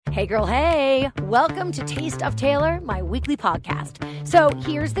Hey girl, hey! Welcome to Taste of Taylor, my weekly podcast. So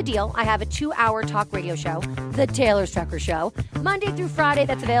here's the deal. I have a 2-hour talk radio show, The Taylor Strucker Show, Monday through Friday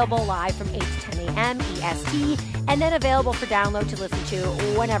that's available live from 8 to 10 a.m. EST, and then available for download to listen to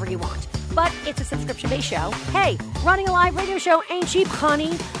whenever you want. But it's a subscription-based show. Hey, running a live radio show ain't cheap,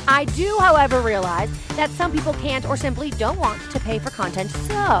 honey. I do, however, realize that some people can't or simply don't want to pay for content,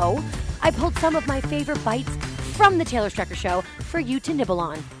 so I pulled some of my favorite bites from The Taylor Strucker Show for you to nibble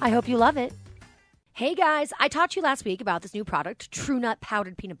on. I hope you love it. Hey guys, I talked to you last week about this new product, True Nut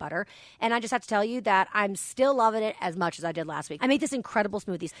Powdered Peanut Butter, and I just have to tell you that I'm still loving it as much as I did last week. I made this incredible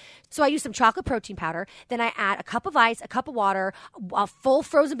smoothies. So I used some chocolate protein powder, then I add a cup of ice, a cup of water, a full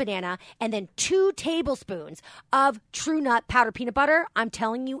frozen banana, and then 2 tablespoons of True Nut Powdered Peanut Butter. I'm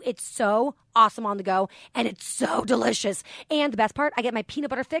telling you, it's so awesome on the go, and it's so delicious. And the best part, I get my peanut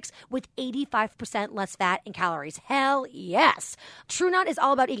butter fix with 85% less fat and calories. Hell yes. True Nut is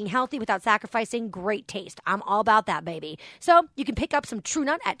all about eating healthy without sacrificing great taste. I'm all about that, baby. So you can pick up some True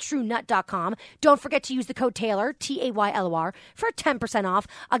Nut at TrueNut.com. Don't forget to use the code Taylor, Taylor, for 10% off.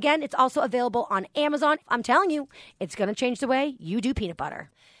 Again, it's also available on Amazon. I'm telling you, it's going to change the way you do peanut butter.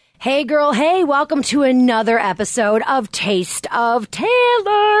 Hey girl, hey, welcome to another episode of Taste of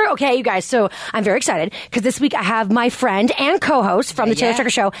Taylor. Okay, you guys, so I'm very excited because this week I have my friend and co-host from The Taylor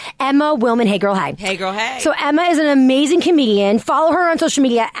Strucker Show, Emma Willman. Hey girl, hey. Hey girl, hey. So Emma is an amazing comedian. Follow her on social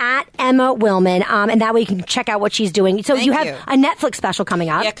media at Emma Willman, and that way you can check out what she's doing. So you have a Netflix special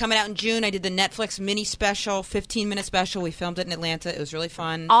coming up. Yeah, coming out in June. I did the Netflix mini special, 15-minute special. We filmed it in Atlanta. It was really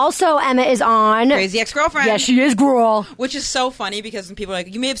fun. Also, Emma is on Crazy Ex-Girlfriend. Yes, she is, girl. Which is so funny because when people are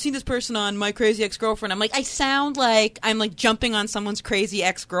like, you may have seen this person on My Crazy Ex-Girlfriend. I'm like, I sound like I'm like jumping on someone's crazy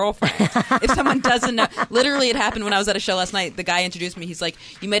ex-girlfriend. If someone doesn't know. Literally, it happened when I was at a show last night. The guy introduced me. He's like,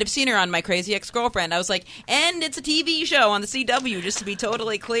 you might have seen her on My Crazy Ex-Girlfriend. I was like, and it's a TV show on the CW, just to be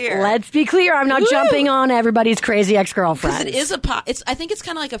totally clear. Let's be clear. I'm not jumping on everybody's crazy ex-girlfriend. It is I think it's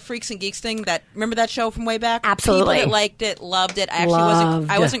kind of like a Freaks and Geeks thing. That remember that show from way back? Absolutely. People that liked it, loved it. I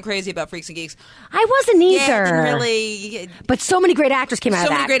actually wasn't crazy about Freaks and Geeks. I wasn't either. Yeah, it didn't really. But so many great actors came out of that.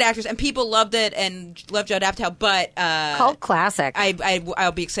 So many great actors, and people loved it and loved Judd Apatow. But cult classic.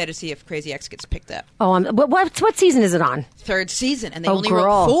 I'll be excited to see if Crazy Ex gets picked up. Oh, what season is it on? 3rd season, and they only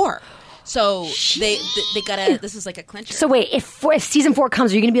wrote 4. So they gotta. This is like a clincher. So wait, if season 4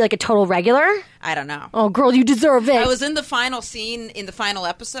 comes, are you gonna be like a total regular? I don't know. Oh, girl, you deserve it. I was in the final scene in the final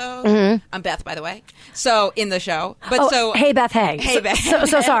episode. Mm-hmm. I'm Beth, by the way. So in the show, hey Beth, hey, Beth.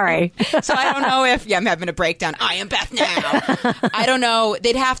 So sorry. So I don't know if I'm having a breakdown. I am Beth now. I don't know.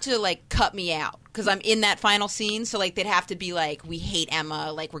 They'd have to like cut me out. Because I'm in that final scene, so like they'd have to be like, we hate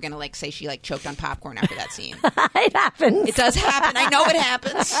Emma, like we're gonna like say she like choked on popcorn after that scene. It happens. It does happen. I know it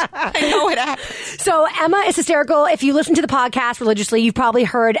happens. I know it happens. So Emma is hysterical. If you listen to the podcast religiously, you've probably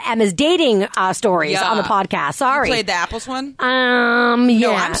heard Emma's dating stories on the podcast. Sorry, you played the Apples one. Yeah.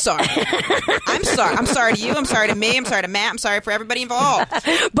 No, I'm sorry. I'm sorry. I'm sorry to you. I'm sorry to me. I'm sorry to Matt. I'm sorry for everybody involved.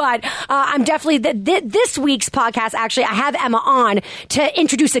 But I'm definitely this week's podcast. Actually, I have Emma on to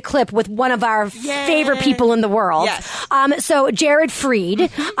introduce a clip with one of our favorite people in the world. Yes. So Jared Freed.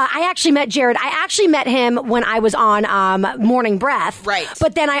 I actually met Jared. I actually met him when I was on Morning Breath. Right.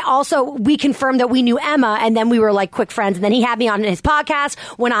 But then we confirmed that we knew Emma, and then we were like quick friends. And then he had me on his podcast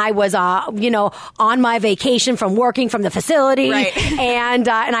when I was, on my vacation from working from the facility. Right. And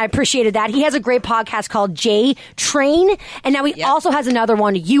I appreciated that. He has a great podcast called J Train, and now he also has another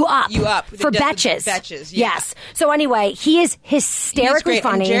one, You Up. For Betches. Betches. Yeah. Yes. So anyway, he is hysterically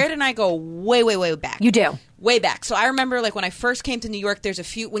funny. And Jared and I go way, way, way back. You do. Way back. So I remember like when I first came to New York, there's a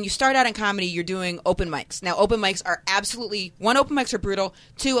few, when you start out in comedy, you're doing open mics. Now, open mics are absolutely, one, open mics are brutal.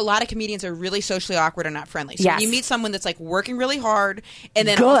 2, a lot of comedians are really socially awkward and not friendly. So when you meet someone that's like working really hard and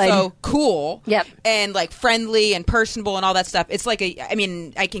then also cool and like friendly and personable and all that stuff, it's like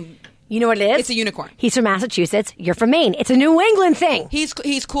you know what it is? It's a unicorn. He's from Massachusetts. You're from Maine. It's a New England thing. He's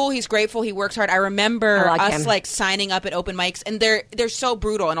cool. He's grateful. He works hard. I remember us like signing up at open mics, and they're so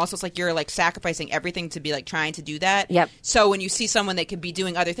brutal. And also, it's like you're like sacrificing everything to be like trying to do that. Yep. So when you see someone that could be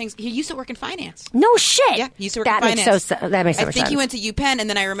doing other things, he used to work in finance. No shit. Yeah, he used to work in finance. That makes so much sense. I think he went to UPenn, and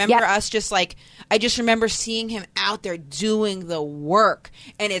then I remember us just like I just remember seeing him out there doing the work,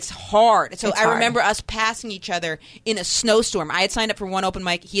 and it's hard. So I remember us passing each other in a snowstorm. I had signed up for one open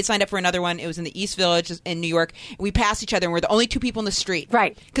mic. He had signed up for another one. It was in the East Village in New York. We passed each other, and we're the only 2 people in the street.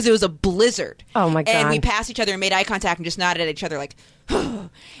 Right. Because it was a blizzard. Oh, my God. And we passed each other and made eye contact and just nodded at each other like,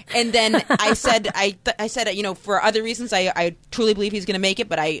 and then I said, for other reasons, I truly believe he's going to make it,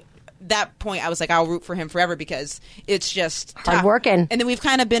 but I that point, I was like, I'll root for him forever because it's just hard working. And then we've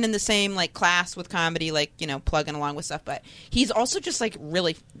kind of been in the same like class with comedy, like, you know, plugging along with stuff. But he's also just like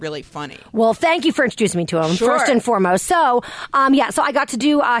really, really funny. Well, thank you for introducing me to him, first and foremost. So, so I got to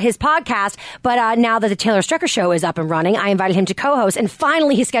do his podcast, but now that the Taylor Strecker Show is up and running, I invited him to co-host, and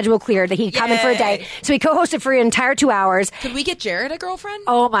finally his schedule cleared that he'd come in for a day. So he co-hosted for an entire 2 hours. Could we get Jared a girlfriend?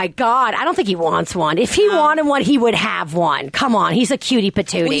 Oh my God, I don't think he wants one. If he wanted one, he would have one. Come on, he's a cutie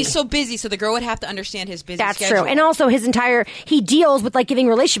patootie. Well, he's so busy, so the girl would have to understand his busy That's schedule. true. And also he deals with like giving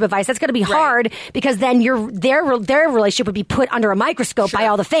relationship advice. That's going to be hard because then their relationship would be put under a microscope by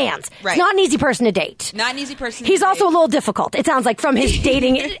all the fans. Right. He's not an easy person to date. Not an easy person He's to also date. a little difficult. It sounds like from his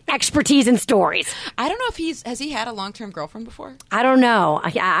dating expertise and stories. I don't know if has he had a long-term girlfriend before? I don't know.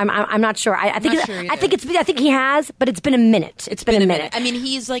 I'm not sure. I think he has, but it's been a minute. It's been a minute. I mean,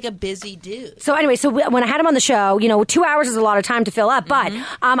 he's like a busy dude. So anyway, when I had him on the show, 2 hours is a lot of time to fill up, but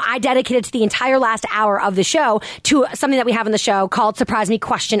I dedicated to the entire last hour of the show to something that we have on the show called Surprise Me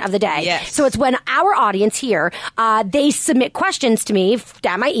Question of the Day. Yes. So it's when our audience here, they submit questions to me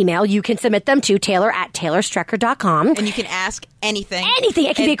at my email. You can submit them to Taylor@TaylorStrecker.com. And you can ask anything. Anything.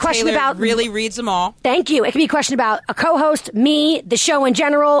 It can be a question Taylor about... really reads them all. Thank you. It can be a question about a co-host, me, the show in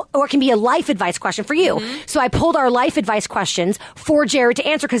general, or it can be a life advice question for you. So I pulled our life advice questions for Jared to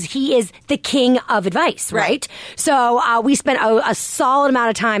answer because he is the king of advice, right? So we spent a solid amount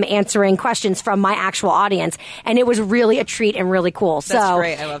of time answering questions from my actual audience, and it was really a treat and really cool. That's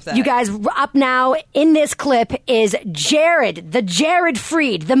great. I love that. You guys, up now in this clip is Jared, the Jared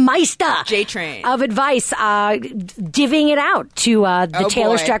Freed, the Meister J-Train of advice, divvying it out to the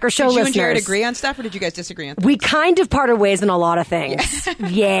Taylor Strecker Show listeners. Did you and Jared agree on stuff, or did you guys disagree on things? We kind of parted ways on a lot of things.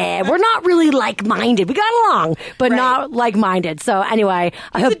 Yeah, we're not really like-minded. We got along, but not like-minded. So anyway,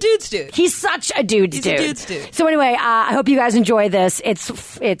 he's a dude's dude. He's such a dude's dude. He's a dude's dude. So anyway, I hope you guys enjoy this.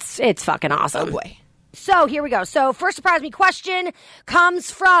 It's fucking awesome. Oh boy. So here we go. So first Surprise Me question comes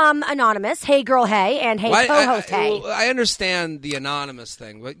from Anonymous. Hey girl, hey, and hey co-host, hey. I understand the anonymous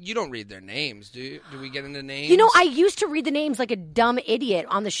thing, but you don't read their names, do you? Do we get into names? I used to read the names like a dumb idiot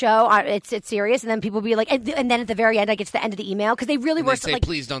on the show. It's serious, and then people be like, and then at the very end, I get to the end of the email because they really were say, like,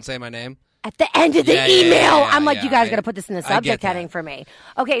 please don't say my name. At the end of the email, I'm like, you guys got to put this in the I subject get that. heading for me.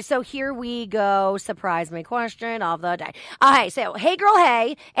 Okay, so here we go. Surprise me question of the day. Okay, so hey girl,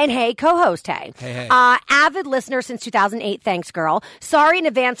 hey, and hey co-host, hey. Hey. Avid listener since 2008. Thanks, girl. Sorry in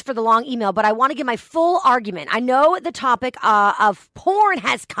advance for the long email, but I want to give my full argument. I know the topic of porn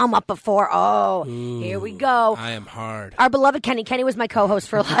has come up before. Oh, here we go. I am hard. Our beloved Kenny. Kenny was my co-host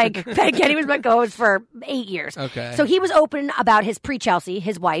for Kenny was my co-host for 8 years. Okay. So he was open about his pre-Chelsea,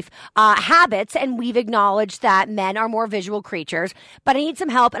 his wife, habits, and we've acknowledged that men are more visual creatures, but I need some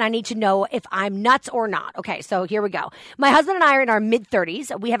help and I need to know if I'm nuts or not. Okay, so here we go. My husband and I are in our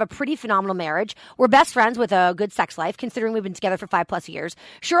mid-30s. We have a pretty phenomenal marriage. We're best friends with a good sex life, considering we've been together for 5+ years.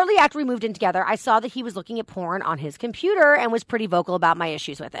 Shortly after we moved in together, I saw that he was looking at porn on his computer and was pretty vocal about my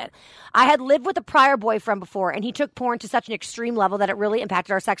issues with it. I had lived with a prior boyfriend before, and he took porn to such an extreme level that it really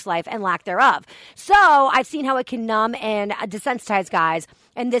impacted our sex life and lack thereof. So I've seen how it can numb and desensitize guys,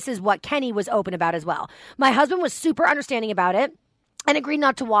 and this is what Kenny was open about as well. My husband was super understanding about it and agreed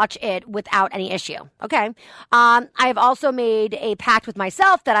not to watch it without any issue. Okay. I have also made a pact with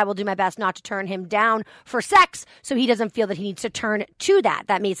myself that I will do my best not to turn him down for sex so he doesn't feel that he needs to turn to that.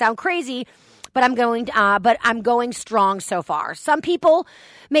 That may sound crazy, but I'm going strong so far. Some people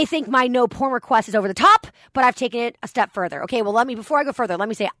may think my no porn request is over the top, but I've taken it a step further. Okay, well, before I go further, let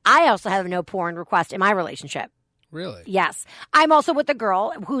me say I also have a no porn request in my relationship. Really? Yes. I'm also with a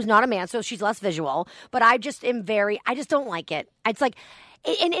girl who's not a man, so she's less visual, but I just don't like it. It's like,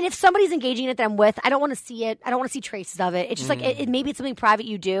 and if somebody's engaging in it that I'm with, I don't want to see it. I don't want to see traces of it. It's just like, maybe it's something private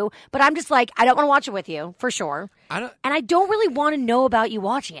you do, but I'm just like, I don't want to watch it with you, for sure. And I don't really want to know about you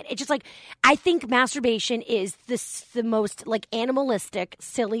watching it. It's just like, I think masturbation is the most like animalistic,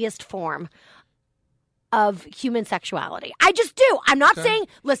 silliest form of human sexuality. I just do. I'm not saying,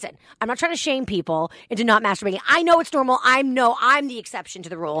 listen, I'm not trying to shame people into not masturbating. I know it's normal. I'm the exception to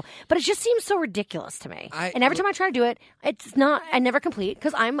the rule, but it just seems so ridiculous to me. And every time I try to do it, I never complete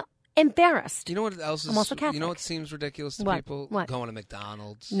because I'm embarrassed. You know what else is? I'm also Catholic. You know what seems ridiculous to people? What? Going to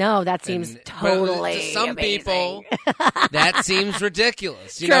McDonald's. No, that seems totally to some amazing. people, that seems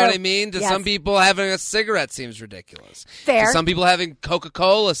ridiculous. You True. know what I mean? To Yes. some people, having a cigarette seems ridiculous. Fair. To some people, having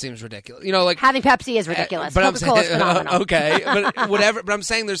Coca-Cola seems ridiculous. You know, like Having Pepsi is ridiculous. But Coca-Cola is saying, phenomenal. Okay, but whatever. But I'm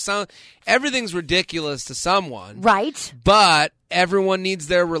saying everything's ridiculous to someone, Right? but everyone needs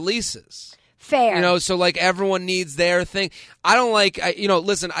their releases. Fair. You know, so like everyone needs their thing. I don't like,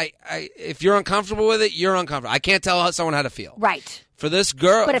 listen, I if you're uncomfortable with it, you're uncomfortable. I can't tell someone how to feel. Right. For this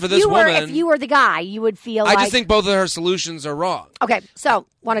girl, but for this woman. If you were the guy, you would feel I just think both of her solutions are wrong. Okay, so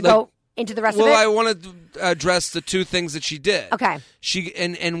want to go into the rest of it? Well, I want to address the two things that she did. Okay. She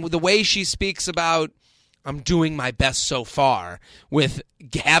and the way she speaks about, I'm doing my best so far with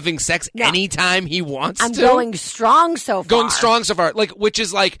having sex anytime he wants to. I'm going strong so far. Like, which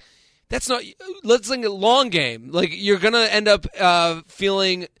is like, that's not, let's think a long game. Like, you're going to end up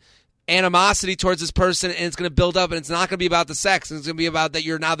feeling animosity towards this person, and it's going to build up, and it's not going to be about the sex. And it's going to be about that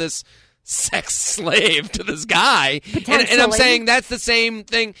you're now this sex slave to this guy. And I'm saying that's the same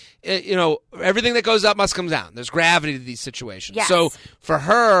thing. Everything that goes up must come down. There's gravity to these situations. Yes. So for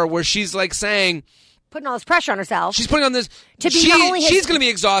her, where she's like saying, putting all this pressure on herself. She's putting on this. She's going to be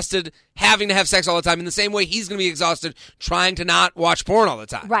exhausted having to have sex all the time in the same way he's going to be exhausted trying to not watch porn all the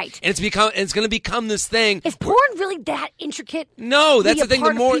time. Right. And it's going to become this thing. Is porn really that intricate? No, that's the thing.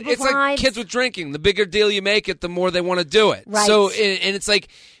 The more it's lives? like kids with drinking. The bigger deal you make it, the more they want to do it. Right. So and it's like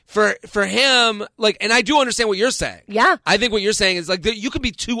for him, like, and I do understand what you're saying. Yeah. I think what you're saying is like you could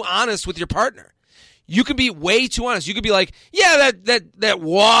be too honest with your partner. You could be way too honest. You could be like, yeah, that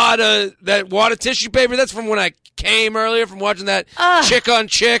wad of tissue paper, that's from when I came earlier from watching that chick on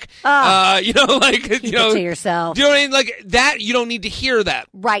chick. Keep it to yourself. Do you know what I mean? Like that, you don't need to hear that.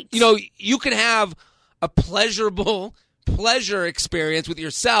 Right. You can have a pleasure experience with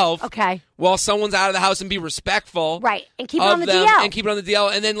yourself. Okay. While someone's out of the house and be respectful. Right. And keep it on the DL. And keep it on the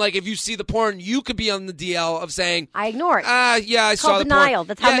DL. And then, like, if you see the porn, you could be on the DL of saying, I ignore it. Yeah, I saw the porn. Denial.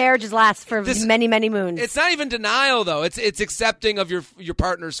 That's how marriages last for many, many moons. It's not even denial, though. It's accepting of your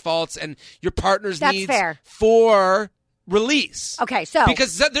partner's faults and your partner's needs for release. Okay, so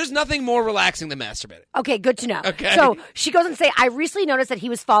because there's nothing more relaxing than masturbating. Okay, good to know. Okay. So she goes and say, I recently noticed that he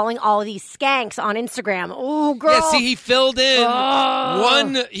was following all of these skanks on Instagram. Oh, girl. Yeah, see, he filled in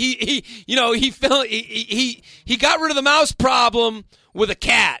one. He got rid of the mouse problem with a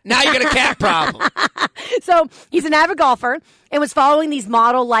cat. Now you got a cat problem. So he's an avid golfer and was following these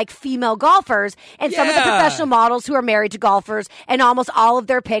model-like female golfers and some of the professional models who are married to golfers, and almost all of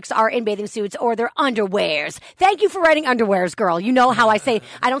their pics are in bathing suits or their underwears. Thank you for writing underwears, girl. You know how I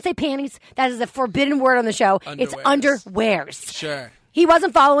don't say panties. That is a forbidden word on the show. Underwears. It's underwears. Sure. He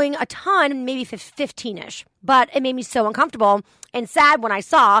wasn't following a ton, maybe 15-ish, but it made me so uncomfortable and sad when I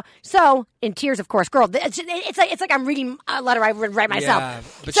saw. So, in tears, of course, girl, it's like I'm reading a letter I would write myself. Yeah,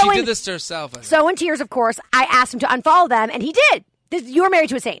 but she did this to herself. So, in tears, of course, I asked him to unfollow them, and he did. You're married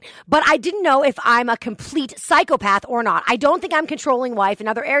to a saint. But I didn't know if I'm a complete psychopath or not. I don't think I'm controlling wife in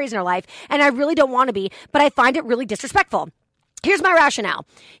other areas in her life, and I really don't want to be, but I find it really disrespectful. Here's my rationale.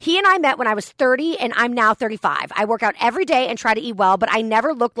 He and I met when I was 30 and I'm now 35. I work out every day and try to eat well, but I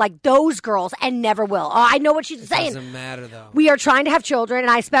never look like those girls and never will. Oh, I know what she's saying. It doesn't matter, though. We are trying to have children, and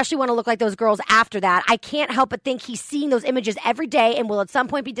I especially want to look like those girls after that. I can't help but think he's seeing those images every day and will at some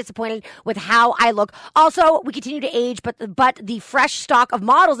point be disappointed with how I look. Also, we continue to age, but the fresh stock of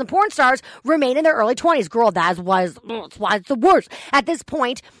models and porn stars remain in their early 20s. Girl, that's why it's the worst. At this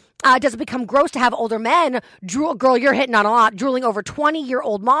point, does it become gross to have older men drool? Girl, you're hitting on a lot, drooling over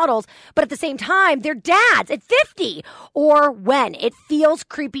 20-year-old models, but at the same time, they're dads at 50. Or when? It feels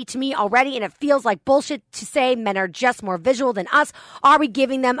creepy to me already, and it feels like bullshit to say men are just more visual than us. Are we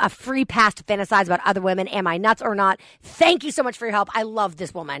giving them a free pass to fantasize about other women? Am I nuts or not? Thank you so much for your help. I love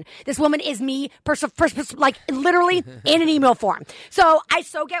this woman. This woman is me, like literally in an email form. So I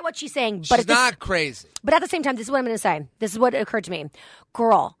so get what she's saying. But she's not crazy. But at the same time, this is what I'm going to say. This is what occurred to me.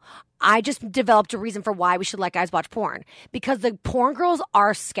 Girl, I just developed a reason for why we should let guys watch porn, because the porn girls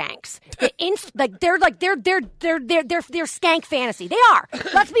are skanks. They're skank fantasy. They are.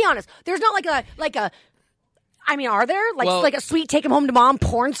 Let's be honest. There's not like a. I mean, are there like a sweet take 'em home to mom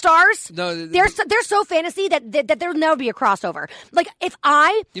porn stars? No, they're so fantasy that there'll never be a crossover. Like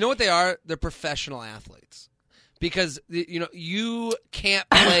you know what they are? They're professional athletes. Because you can't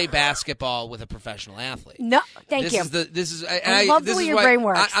play basketball with a professional athlete. No, thank you. I love the way your brain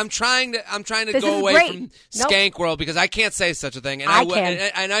works. I'm trying to go away from skank world, because I can't say such a thing, and I can.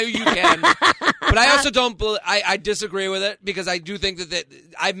 And I know you can, but I also don't. I disagree with it, because I do think that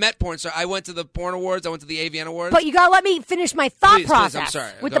I've met porn stars. I went to the porn awards. I went to the AVN awards. But you gotta let me finish my thought process. I'm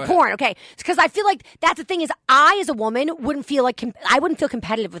sorry. With the porn, okay? Because I feel like that's the thing is, I as a woman wouldn't feel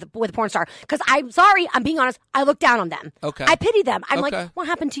competitive with a porn star, because I'm sorry, I'm being honest. I look down on them. Okay. I pity them. I'm like, what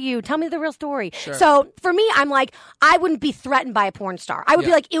happened to you? Tell me the real story. Sure. So for me, I'm like, I wouldn't be threatened by a porn star. I would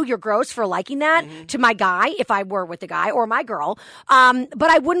be like, ew, you're gross for liking that to my guy, if I were with the guy, or my girl. But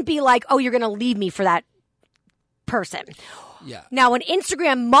I wouldn't be like, oh, you're going to leave me for that person. Yeah. Now, an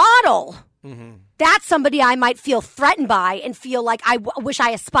Instagram model That's somebody I might feel threatened by and feel like I wish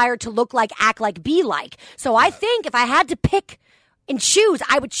I aspired to look like, act like, be like. So I think if I had to pick and choose,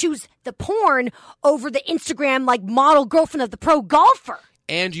 I would choose the porn over the Instagram like model girlfriend of the pro golfer.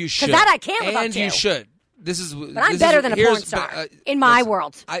 And you should. Because that I can't live up And to. you should. But I'm better than a porn star in my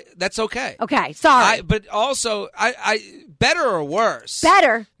world. That's okay. Okay, sorry. But also, better or worse?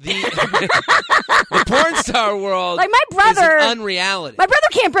 Better. The porn star world, like my brother, is an unreality. My brother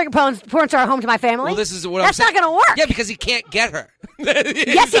can't bring a porn star home to my family. Well, this is what That's I'm saying. not going to work. Yeah, because he can't get her.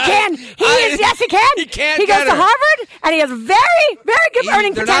 Yes, he can. Yes, he can. He can't. He goes to Harvard, and he has very, very good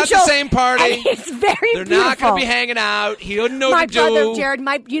earning they're potential. They're not the same party. And he's very They're beautiful. not going to be hanging out. He doesn't know my what to brother, do. Jared,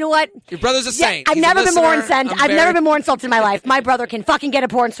 you know what? Your brother's a saint. I've He's never a been more listener. incensed. I've never been more insulted in my life. My brother can fucking get a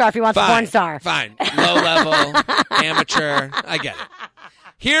porn star if he wants a porn star. Fine. Low level, amateur. I get it.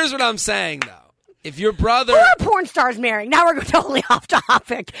 Here's what I'm saying, though. If your brother... Who are porn stars marrying? Now we're totally off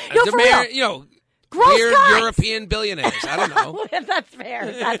topic. No, for real. You know, gross weird guys. European billionaires. I don't know. That's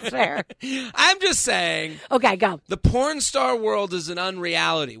fair. That's fair. I'm just saying... Okay, go. The porn star world is an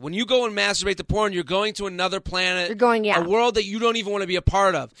unreality. When you go and masturbate to porn, you're going to another planet. You're going, a world that you don't even want to be a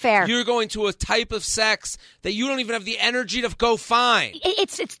part of. Fair. You're going to a type of sex that you don't even have the energy to go find.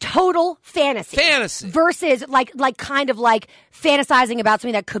 It's total fantasy. Fantasy. Versus like kind of like fantasizing about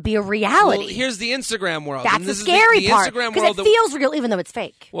something that could be a reality. Well, here's the Instagram world. That's and the this scary is the part. Instagram Because world it feels real even though it's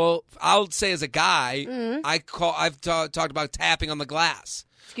fake. Well, I'll say as a guy, Mm-hmm. I've talked about tapping on the glass.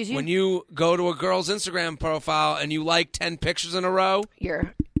 Excuse you? When you go to a girl's Instagram profile and you like 10 pictures in a row. Yeah.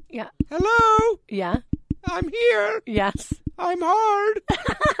 Hello. Yeah. I'm here. Yes. I'm hard.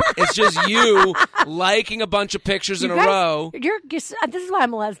 It's just you liking a bunch of pictures in a row. This is why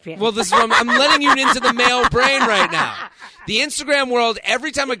I'm a lesbian. Well, this is what I'm letting you into the male brain right now. The Instagram world,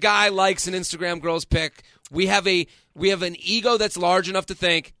 every time a guy likes an Instagram girl's pic, we have an ego that's large enough to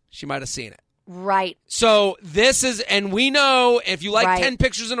think she might have seen it. Right. So this is, and we know if you like 10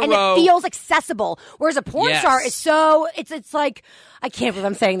 pictures in a row. And it feels accessible. Whereas a porn star is so, it's like, I can't believe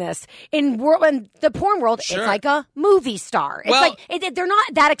I'm saying this. In the porn world, it's like a movie star. It's they're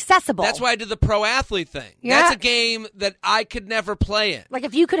not that accessible. That's why I did the pro athlete thing. Yeah. That's a game that I could never play in. Like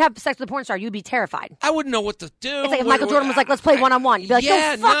if you could have sex with a porn star, you'd be terrified. I wouldn't know what to do. It's like if Michael Jordan was like, let's play one-on-one. You'd be like, no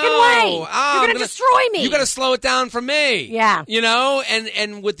fucking way. You're going to destroy me. You got to slow it down for me. Yeah. You know,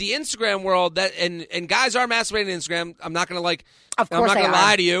 and with the Instagram world, and guys are masturbating on Instagram. I'm not going to like... Of course I'm not going to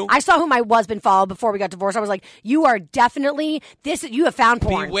lie to you. I saw who my husband followed before we got divorced. I was like, you are definitely this. You have found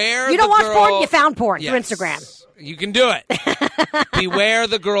porn. Beware you don't watch girl, porn. You found porn yes, through Instagram. You can do it. Beware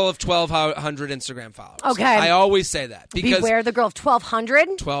the girl of 1,200 Instagram followers. Okay. I always say that. Because beware the girl of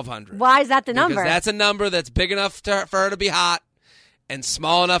 1,200? 1,200. Why is that the number? Because that's a number that's big enough for her to be hot and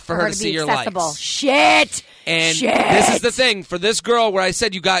small enough for her to see your likes. Shit. And this is the thing. For this girl where I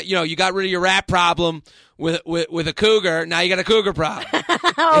said you got rid of your rat problem with a cougar, now you got a cougar problem.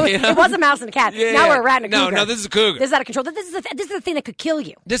 It was a mouse and a cat. Yeah, now we're a rat and a cougar. No, this is a cougar. This is out of control. This is the thing that could kill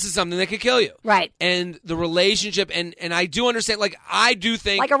you. This is something that could kill you. Right. And the relationship, and I do understand, like, I do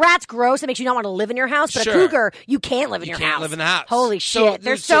think... Like, a rat's gross. It makes you not want to live in your house. But a cougar, you can't live in your house. You can't live in the house. Holy shit.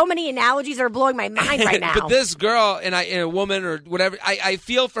 There's so many analogies that are blowing my mind right now. But this girl, and a woman or whatever, I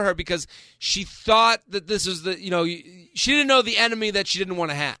feel for her because she thought that this was she didn't know the enemy that she didn't want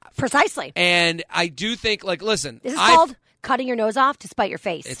to have. Precisely. And I do think, like, listen... This is called cutting your nose off to spite your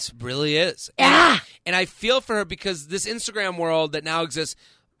face. It really is. Yeah. And I feel for her because this Instagram world that now exists,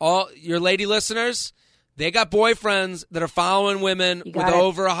 all your lady listeners, they got boyfriends that are following women with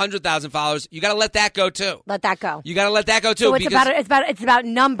over 100,000 followers. You got to let that go too. Let that go. You got to let that go too. So it's about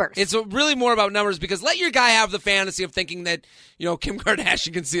numbers. It's really more about numbers because let your guy have the fantasy of thinking that Kim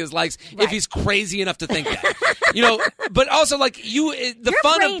Kardashian can see his likes if he's crazy enough to think that. But also like your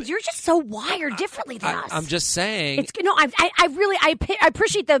brains, you're just so wired differently than us. I'm just saying. I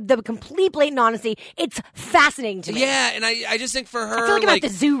appreciate the complete blatant honesty. It's fascinating to me. Yeah, and I just think for her, I feel like I'm at the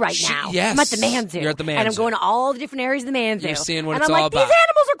zoo right now. Yes, I'm at the man zoo. You're at the man zoo. And I'm going to all the different areas of the man zoo. You're seeing what and it's I'm all like, about. These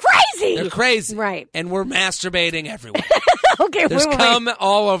animals are crazy. They're crazy. Right. And we're masturbating everywhere. Okay, there's wait. cum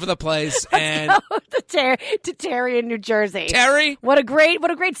all over the place. Let's go to Terry in New Jersey. Terry? What a great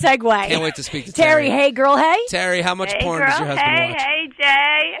segue. Can't wait to speak to Terry. Hey, girl, hey. Terry, how much porn does your husband watch? Hey,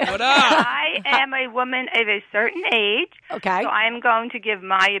 Jay. What up? I am a woman of a certain age. Okay. So I am going to give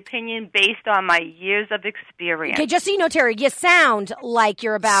my opinion based on my years of experience. Okay, just so you know, Terry, you sound like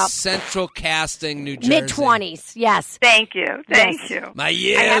you're about Central Casting, New Jersey. Mid-20s, yes. Thank you. Thank you. My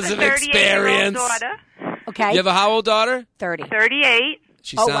years of experience. Daughter. Okay. You have a how old daughter? 30. 38.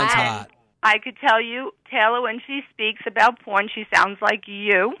 She sounds hot. I could tell you, Taylor, when she speaks about porn, she sounds like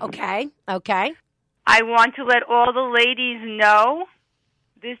you. Okay. I want to let all the ladies know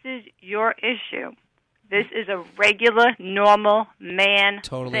this is your issue. This is a regular, normal man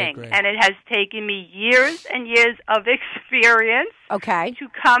thing. Agree. And it has taken me years and years of experience to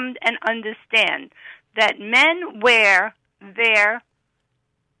come and understand that men wear their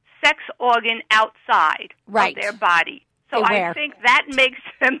sex organ outside of their body. So I think that makes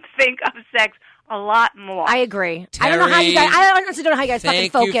them think of sex a lot more. I agree. Terry, I don't know how you guys. I honestly don't know how you guys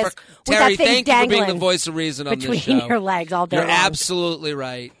fucking focus with Terry, that thing thank dangling you for being the voice of reason on between this show. your legs all day You're long. absolutely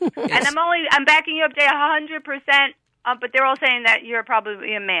right. And I'm backing you up, Jay, 100%. But they're all saying that you're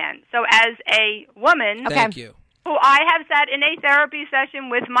probably a man. So as a woman, Thank you. who I have sat in a therapy session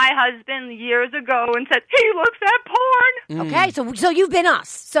with my husband years ago and said, he looks at porn. Okay, so you've been us.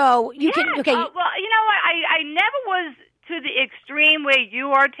 So you can. Okay. Well, you know what? I never was to the extreme where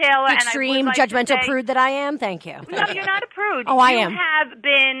you are, Taylor. Extreme and I would like judgmental to say, prude that I am. Thank you. No, you're not a prude. Oh, I am. You have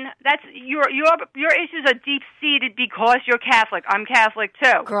been. That's your issues are deep seated because you're Catholic. I'm Catholic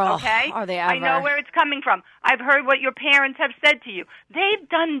too. Girl, okay, are they ever? I know where it's coming from. I've heard what your parents have said to you. They've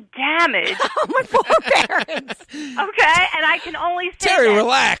done damage. Oh, my poor parents. Okay, and I can only say Terry, that.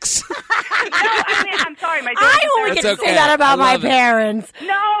 relax. No, I mean, I'm sorry, my I only get to say that about my parents.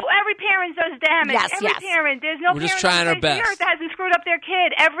 No, every parent does damage. Yes, every yes. parent. There's no We're parent just trying on our the face of the best. earth that hasn't screwed up their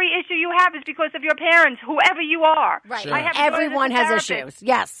kid. Every issue you have is because of your parents, whoever you are. Right. Sure. I have Everyone daughters has as a therapist. issues.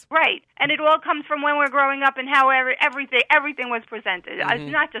 Yes. Right, and it all comes from when we're growing up and how everything was presented.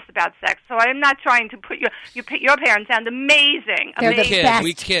 It's not just about sex. So I'm not trying to put your parents sound amazing. They're the Amazing. best.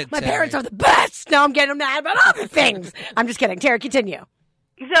 We kid, My Terry. parents are the best. Now I'm getting mad about other things. I'm just kidding. Terry, continue.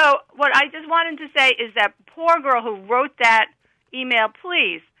 So what I just wanted to say is that poor girl who wrote that email,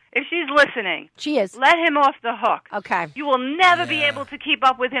 please, if she's listening, She is. let him off the hook. Okay. You will never be able to keep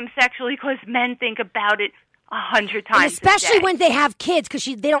up with him sexually because men think about it 100 And times. especially a day. when they have kids, because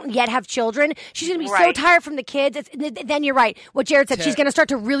they don't yet have children. She's going to be so Right. tired from the kids. Then you're right. What Jared said, she's going to start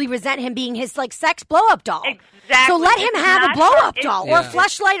to really resent him being his sex blow-up doll. Exactly. So let him It's have a not blow-up her- doll or a Yeah.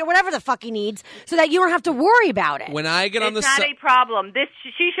 fleshlight or whatever the fuck he needs so that you don't have to worry about it. When I get on the It's not a problem.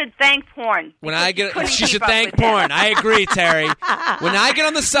 She should thank porn. When because I get, couldn't she keep should up thank with him. porn. I agree, Terry. When I get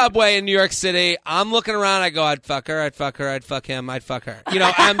on the subway in New York City, I'm looking around. I go, I'd fuck her, I'd fuck her, I'd fuck him, I'd fuck her. You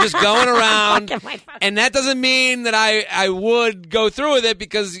know, I'm just going around, Fuck him, I'd fuck and that doesn't mean that I would go through with it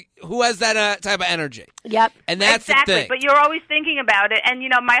because who has that type of energy? Yep. And that's Exactly, the thing. but you're always thinking about it. And, you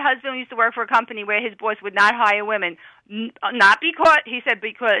know, my husband used to work for a company where his boss would not hire women. Not because, he said,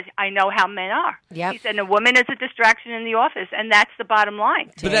 because I know how men are. Yep. He said, a woman is a distraction in the office, and that's the bottom line.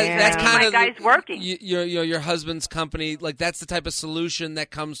 But that's Damn. kind My of guy's working. Your husband's company. Like that's the type of solution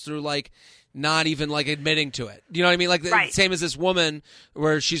that comes through. Like not even like admitting to it. You know what I mean? Like the Right. same as this woman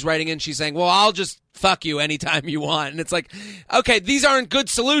where she's writing in. She's saying, "Well, I'll just fuck you anytime you want." And it's like, okay, these aren't good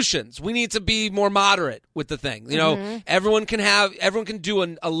solutions. We need to be more moderate with the thing. You know, everyone can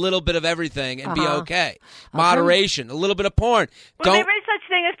do a little bit of everything and be okay. Moderation, a little bit of porn. Well, there is such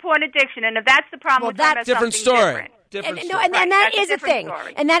thing as porn addiction, and if that's the problem, Well, we're talking that's about different something story. different. Different And, story. and that That's a is a different thing.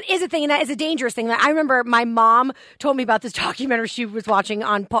 story. And that is a thing, and that is a dangerous thing. I remember my mom told me about this documentary she was watching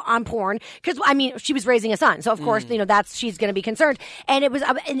on porn because I mean she was raising a son, so of course she's going to be concerned. And it was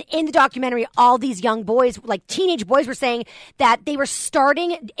in the documentary, all these young boys, like teenage boys, were saying that they were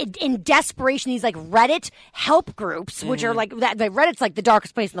starting in desperation these like Reddit help groups, which are like that. Reddit's like the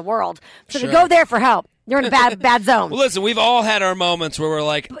darkest place in the world, so Sure. to go there for help. You're in a bad zone. Well, listen, we've all had our moments where we're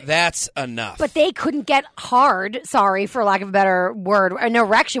like, "That's enough." But they couldn't get hard, sorry, for lack of a better word, an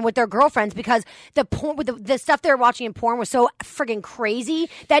erection with their girlfriends because the porn, with the stuff they were watching in porn was so friggin' crazy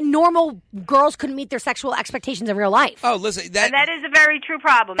that normal girls couldn't meet their sexual expectations in real life. oh, listen, And that is a very true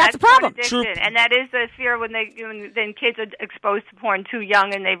problem. That's a porn problem. addiction. True. And that is the fear when kids are exposed to porn too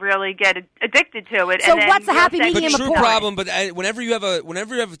young and they really get addicted to it. So and then what's the real happy sex- medium But of true porn? problem. But whenever you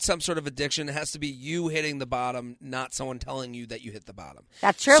have some sort of addiction, it has to be you hitting the bottom, not someone telling you that you hit the bottom.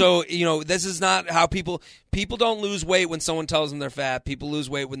 That's true. So this is not how people don't lose weight when someone tells them they're fat. People lose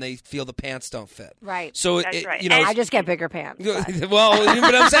weight when they feel the pants don't fit. Right. So That's right. I just get bigger pants. but- well,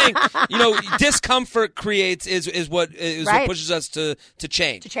 but I'm saying, discomfort is what Right. pushes us to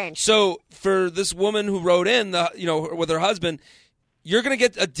change. To change. So for this woman who wrote in, with her husband, you're going to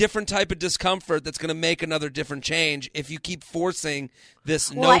get a different type of discomfort that's going to make another different change if you keep forcing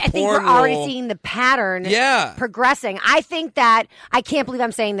this Well, I think we're porn already rule. seeing the pattern Yeah. progressing. I think that I can't believe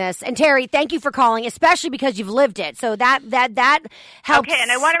I'm saying this. And Terry, thank you for calling, especially because you've lived it. So that helps. Okay,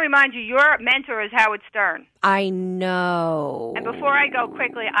 and I want to remind you, your mentor is Howard Stern. I know. And before I go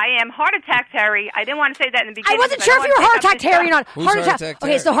quickly, I am Heart Attack Terry. I didn't want to say that in the I beginning. wasn't because sure I if don't you were wanna Heart take up Attack this Terry or stuff. not. Who's Heart Attack Okay,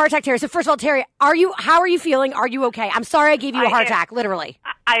 Terry? so Heart Attack Terry. So first of all, Terry, how are you feeling? Are you okay? I'm sorry I gave you a I heart am- attack, literally.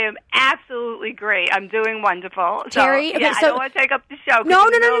 I am absolutely great. I'm doing wonderful. Terry, so, okay, yeah, so- I don't want to take up the show. show.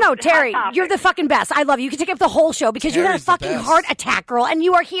 No, Terry, you're the fucking best. I love you. You can take up the whole show because you had a fucking heart attack, girl, and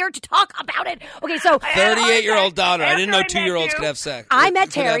you are here to talk about it. Okay, so 38-year-old daughter. I didn't know 2-year-olds could have sex. I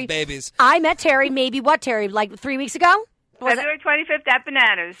met Terry. Have babies. I met Terry. Maybe what, Terry? Like 3 weeks ago. February 25th at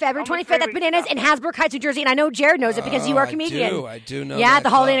Bananas. February 25th at Bananas in Hasbrook Heights, New Jersey, and I know Jared knows it because you are a comedian. I do know. Yeah, that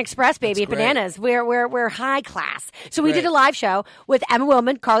the Holiday Inn club. Express, baby, That's at great. Bananas. We're high class. So we did a live show with Emma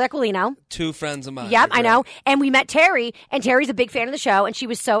Willman, Carla Aquilino. 2 friends of mine. Yep, I know. And we met Terry, and Terry's a big fan of the show, and she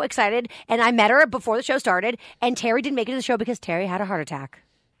was so excited. And I met her before the show started, and Terry didn't make it to the show because Terry had a heart attack.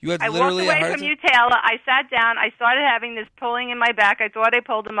 You had I literally walked a away heart from attack? you, Taylor. I sat down. I started having this pulling in my back. I thought I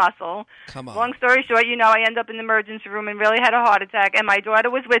pulled a muscle. Come on. Long story short, I ended up in the emergency room and really had a heart attack. And my daughter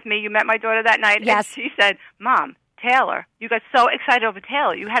was with me. You met my daughter that night. Yes. And she said, Mom, Taylor, you got so excited over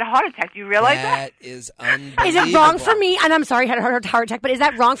Taylor. You had a heart attack. Do you realize that? That is unbelievable. Is it wrong for me? And I'm sorry, I had a heart attack, but is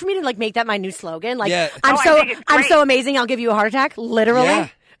that wrong for me to like make that my new slogan? Like, Yeah. I'm I so think it's I'm great. so amazing. I'll give you a heart attack. Literally. Yeah.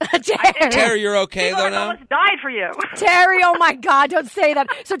 Terry, you're okay People though now? almost died for you. Terry, oh my God, don't say that.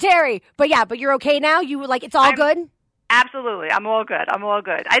 So Terry, but you're okay now? You like it's all good? Absolutely. I'm all good.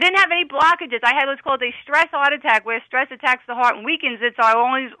 I didn't have any blockages. I had what's called a stress heart attack, where stress attacks the heart and weakens it, so I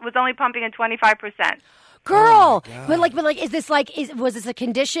was only pumping at 25%. Girl, but is this was this a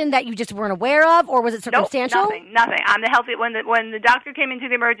condition that you just weren't aware of, or was it circumstantial? Nothing. I'm the healthy. When the doctor came into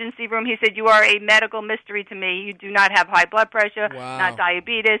the emergency room, he said, "You are a medical mystery to me. You do not have high blood pressure, not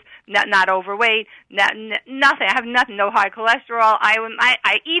diabetes, not overweight, nothing. I have nothing. No high cholesterol.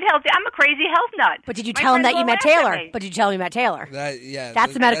 I eat healthy. I'm a crazy health nut." But did you tell him that you met Taylor? But did you tell him you met Taylor?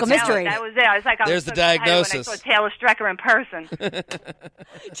 That's the medical mystery. That was it. I was like, There's the diagnosis. When I saw Taylor Strecker in person.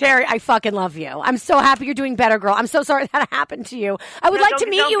 Terry, I fucking love you. I'm so happy you're doing better, girl. I'm so sorry that happened to you. I would like to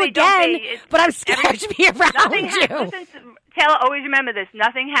meet you again, but I'm scared to be around you. Listen, Taylor, always remember this.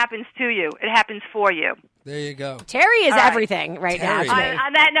 Nothing happens to you. It happens for you. There you go. Terry is everything right now to me.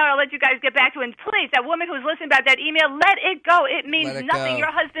 On that note, I'll let you guys get back to it. And please, that woman who's listening about that email, let it go. It means nothing.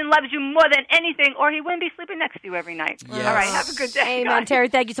 Your husband loves you more than anything, or he wouldn't be sleeping next to you every night. Yes. All right, have a good day. Amen, Terry.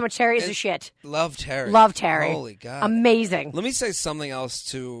 Thank you so much. Terry is a shit. Love Terry. Love Terry. Holy God. Amazing. Let me say something else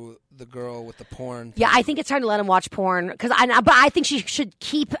to the girl with the porn. Yeah, I think it's time to let him watch porn, but I think she should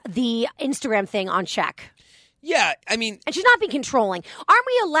keep the Instagram thing on check. Yeah, I mean... And she's not being controlling. Aren't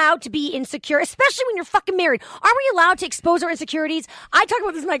we allowed to be insecure, especially when you're fucking married? Aren't we allowed to expose our insecurities? I talk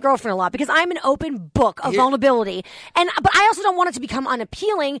about this with my girlfriend a lot because I'm an open book of vulnerability. But I also don't want it to become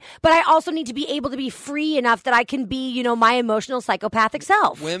unappealing, but I also need to be able to be free enough that I can be, my emotional psychopathic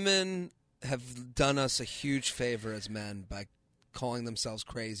self. Women have done us a huge favor as men by calling themselves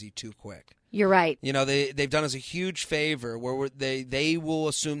crazy too quick. You're right. They've done us a huge favor where they will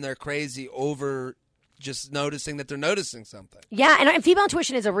assume they're crazy over... just noticing that they're noticing something. Yeah, and female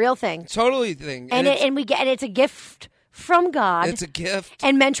intuition is a real thing. Totally thing. And it's a gift from God. It's a gift.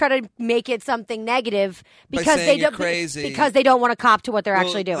 And men try to make it something negative because By saying they you're don't crazy. because they don't want to cop to what they're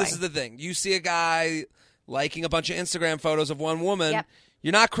actually doing. This is the thing. You see a guy liking a bunch of Instagram photos of one woman. Yep.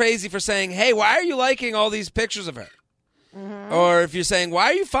 You're not crazy for saying, "Hey, why are you liking all these pictures of her?" Mm-hmm. Or if you're saying, "Why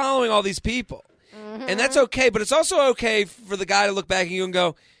are you following all these people?" Mm-hmm. And that's okay, but it's also okay for the guy to look back at you and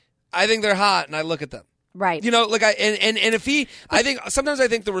go, "I think they're hot," and I look at them. Right. Sometimes I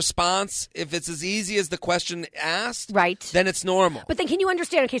think the response, if it's as easy as the question asked, right, then it's normal. But then can you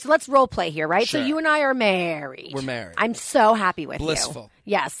understand? Okay, so let's role play here, right? Sure. So you and I are married. We're married. I'm so happy with Blissful.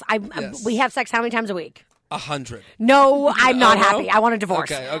 you. Yes. Yes. We have sex how many times a week? 100. No, I'm not no? happy. I want a divorce.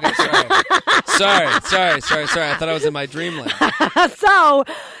 Okay, sorry. I thought I was in my dreamland. So,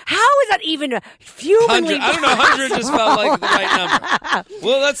 how is that even humanly 100. I don't know, 100 just felt like the right number.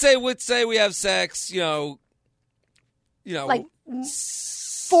 Well, let's say we have sex, like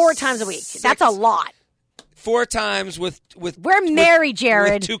 4 times a week. That's a lot. 4 times with we're married,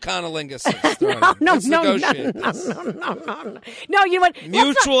 Jared. With 2 conolingus. No. No, you know what?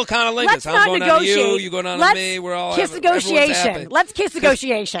 Mutual conolingus. Let's I'm not going negotiate. on to you going on to me. We're all kiss negotiation. Let's kiss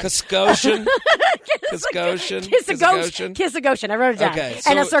negotiation. Kiss-goshin. Kiss-a-goshin. I wrote it down. Okay,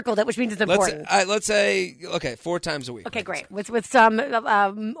 and I circled it, which means it's important. Let's say 4 times a week. Okay, great. With some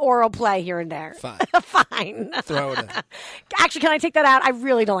oral play here and there. Fine. Fine. Throw it in. Actually, can I take that out? I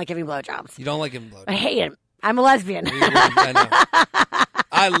really don't like giving blowjobs. You don't like giving blowjobs. I hate him. I'm a lesbian. I know.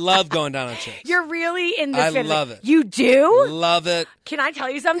 I love going down on chicks. You're really in this. I love it. You do? Love it. Can I tell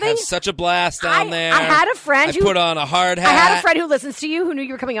you something? Have such a blast down there. I had a friend who put on a hard hat. I had a friend who listens to you who knew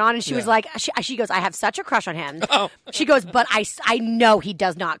you were coming on, and she was like, she goes, I have such a crush on him. Oh. She goes, but I know he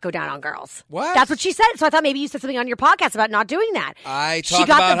does not go down on girls. What? That's what she said. So I thought maybe you said something on your podcast about not doing that. I talk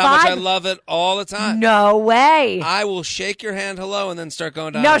about how much I love it all the time. No way. I will shake your hand hello and then start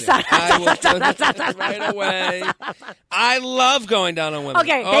going down. No, on stop. I will right away. I love going down on women.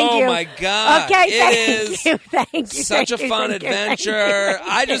 Okay, thank you. Oh my God. Okay, thank you. Such a fun adventure.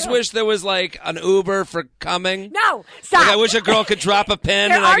 I just wish there was like an Uber for coming. No, stop. Like, I wish a girl could drop a pin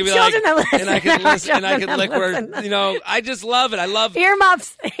There and I could be like, listen. and I could listen, and I could lick listen. where, you know, I just love it. I love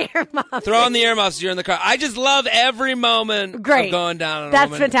earmuffs. Throw on the earmuffs. You're in the car. I just love every moment of going down on a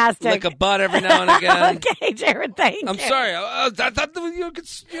That's woman. fantastic. Lick a butt every now and again. Okay, Jared, thank you. I'm sorry. I thought that you could,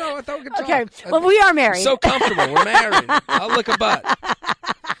 I thought we could talk. Okay, well, we are married. So comfortable. We're married. I'll lick a butt.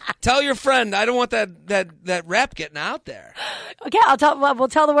 Tell your friend I don't want that rep getting out there. Okay, we'll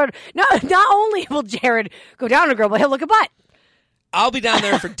tell the word. No, not only will Jared go down on a girl, but he'll lick a butt. I'll be down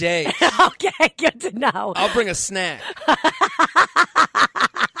there for days. Okay, good to know. I'll bring a snack.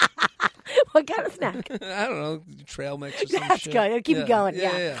 What kind of snack? I don't know, trail mix or some That's shit. good. Keep it going.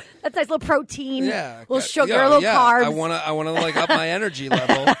 Yeah. That's nice. Little protein. Yeah. Little sugar. Little carbs. I wanna like up my energy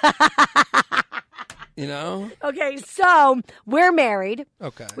level. You know? Okay, so we're married.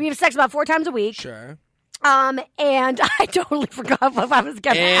 Okay. We have sex about 4 times a week. Sure. And I totally forgot what I was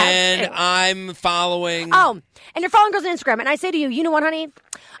going to ask. And I'm following. Oh, and you're following girls on Instagram. And I say to you, you know what, honey?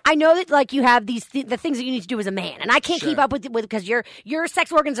 I know that like you have these the things that you need to do as a man, and I can't keep up with because your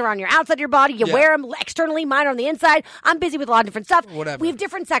sex organs are on your outside of your body. You wear them externally, mine are on the inside. I'm busy with a lot of different stuff. Whatever. We have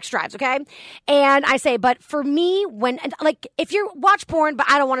different sex drives, okay? And I say, but for me, like if you watch porn, but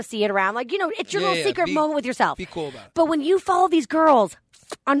I don't want to see it around, like it's your little secret moment with yourself. Be cool about it. But when you follow these girls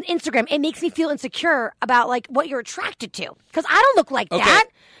on Instagram, it makes me feel insecure about like what you're attracted to because I don't look like that.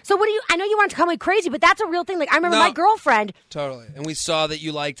 So what do you? I know you want to call me crazy, but that's a real thing. Like I remember my girlfriend. Totally, and we saw that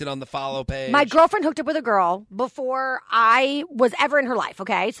you liked it on the follow page. My girlfriend hooked up with a girl before I was ever in her life.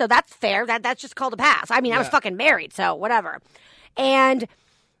 Okay, so that's fair. That's just called a pass. I mean, I was fucking married, so whatever.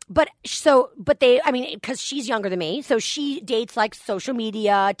 But they, I mean, because she's younger than me, so she dates like social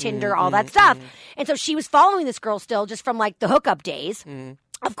media, Tinder, all that stuff. And so she was following this girl still just from like the hookup days.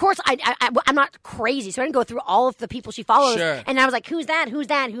 Of course, I'm not crazy, so I didn't go through all of the people she follows. Sure. And I was like, who's that? Who's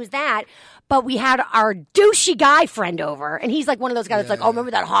that? Who's that? But we had our douchey guy friend over, and he's like one of those guys that's like, oh,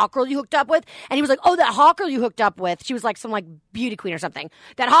 remember that hot girl you hooked up with? And he was like, oh, that hot girl you hooked up with. She was like some like beauty queen or something.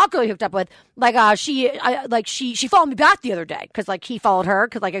 That hot girl you hooked up with, like she followed me back the other day because like he followed her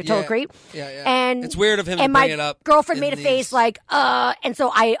because like I told creep. Yeah. And it's weird of him to and bring my it up. Girlfriend made a face like, and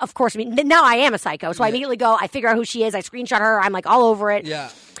so I, of course, I mean, now I am a psycho, so I immediately go, I figure out who she is, I screenshot her, I'm like all over it. Yeah.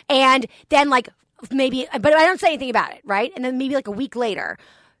 And then like maybe, but I don't say anything about it, right? And then maybe like a week later,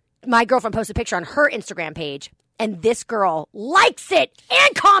 my girlfriend posted a picture on her Instagram page, and this girl likes it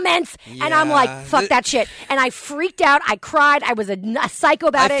and comments, and I'm like, fuck that shit. And I freaked out. I cried. I was a psycho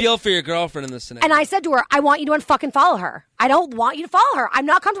about it. I feel for your girlfriend in this scenario. And I said to her, I want you to unfucking follow her. I don't want you to follow her. I'm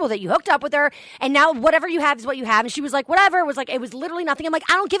not comfortable with it. You hooked up with her, and now whatever you have is what you have. And she was like, whatever. It was literally nothing. I'm like,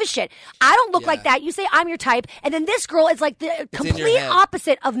 I don't give a shit. I don't look like that. You say I'm your type, and then this girl is like the complete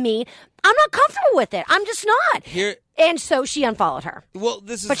opposite of me. I'm not comfortable with it. I'm just not. And so she unfollowed her. Well,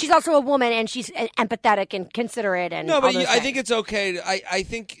 but she's also a woman, and she's empathetic and considerate. And no, but I think it's okay. I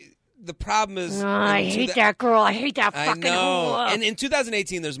think the problem is. I hate that girl. I hate that fucking. I know. Whore. And in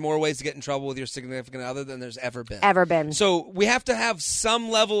 2018, there's more ways to get in trouble with your significant other than there's ever been. So So we have to have some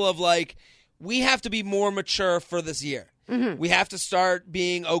level of like, we have to be more mature for this year. We have to start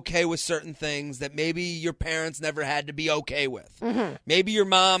being okay with certain things that maybe your parents never had to be okay with. Maybe your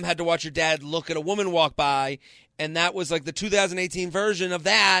mom had to watch your dad look at a woman walk by, and that was like the 2018 version of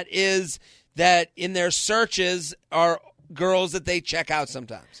that is that in their searches are girls that they check out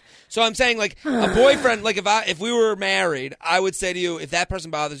sometimes. So I'm saying like a boyfriend, like if we were married, I would say to you, if that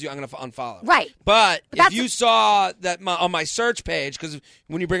person bothers you, I'm going to unfollow. Right. But if you saw that on my search page, because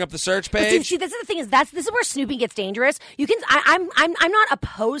when you bring up the search page, see, this is the thing this is where snooping gets dangerous. You can, I'm not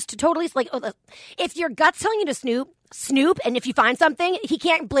opposed to totally like if your gut's telling you to snoop, and if you find something, he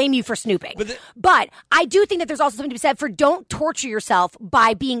can't blame you for snooping. But I do think that there's also something to be said for don't torture yourself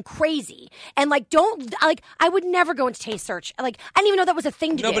by being crazy. And I would never go into taste search. Like, I didn't even know that was a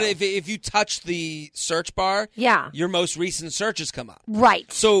thing to do. No, but if you touch the search bar, your most recent searches come up.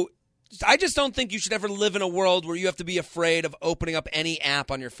 Right. So I just don't think you should ever live in a world where you have to be afraid of opening up any app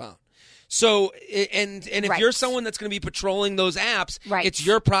on your phone. So, and if Right. you're someone that's going to be patrolling those apps, Right. it's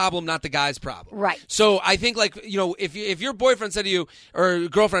your problem, not the guy's problem. Right. So I think, like, if your boyfriend said to you, or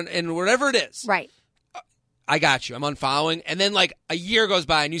girlfriend, and whatever it is, Right. I got you, I'm unfollowing, and then like a year goes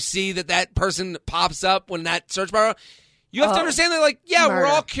by and you see that person pops up when that search bar, you have to understand that, like, yeah, Murder. we're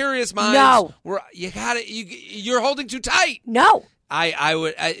all curious minds. No. You're holding too tight. No.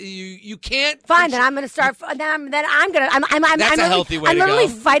 You can't. Fine, then I'm going to start. Then I'm going to. That's a healthy way I'm to literally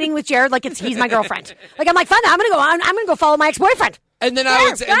go. fighting with Jared like he's my girlfriend. Like I'm like, fine, I'm going to go. I'm going to go follow my ex-boyfriend. And then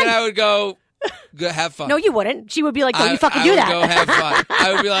I would go have fun. No, you wouldn't. She would be like, don't you fucking do that. I would go have fun.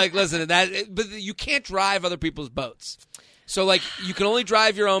 I would be like, listen, but you can't drive other people's boats. So, like, you can only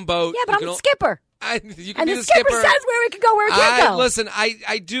drive your own boat. Yeah, but I'm the skipper. You can And be the skipper says where we can go, where we can't go. Listen,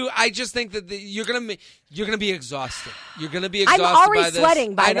 I do. I just think that you're gonna be exhausted. You're gonna be exhausted. I'm already by this.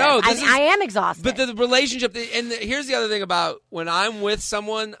 sweating by I know. this. I am exhausted. But the relationship, and here's the other thing about when I'm with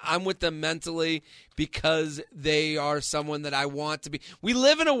someone, I'm with them mentally because they are someone that I want to be. We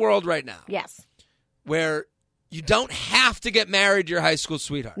live in a world right now. Yes. Where you don't have to get married to your high school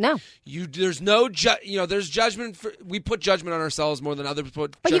sweetheart. No. There's no there's judgment. We put judgment on ourselves more than others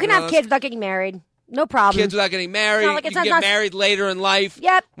put. But you can have kids without getting married. No problem. Kids without getting married. Like you can get married later in life.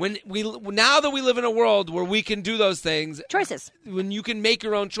 Yep. Now that we live in a world where we can do those things, choices. When you can make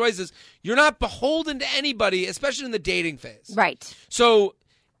your own choices, you're not beholden to anybody, especially in the dating phase. Right. So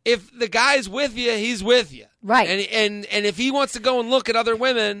if the guy's with you, he's with you. Right. And if he wants to go and look at other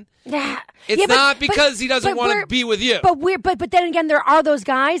women, it's not because he doesn't want to be with you. But then again, there are those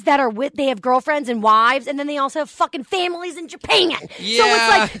guys that are they have girlfriends and wives, and then they also have fucking families in Japan. Yeah. So it's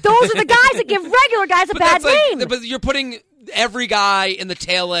like those are the guys that give regular guys a bad name. But you're putting every guy in the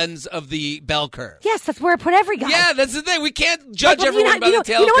tail ends of the bell curve. Yes, that's where I put every guy. Yeah, that's the thing. We can't judge everyone by the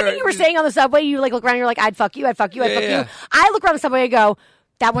tail curve. You know what you were saying on the subway? You like look around and you're like, I'd fuck you, I'd fuck you, I'd fuck you. I look around the subway and go,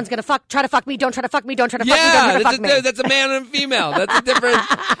 that one's going to try to fuck me, don't try to fuck me, don't try to fuck me, don't try to fuck me. That's a man and a female. That's a different...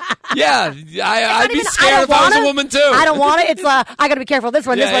 Yeah, I'd be scared if I was a woman too. I don't want it. It's I got to be careful. This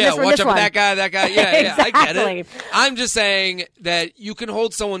one, this one, this one, Watch this out one. for that guy. Yeah, Exactly. I get it. I'm just saying that you can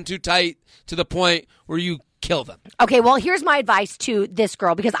hold someone too tight to the point where you kill them. Okay, well, here's my advice to this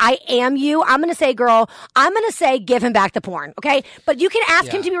girl, because I am you. I'm going to say, girl, I'm going to say give him back the porn, okay? But you can ask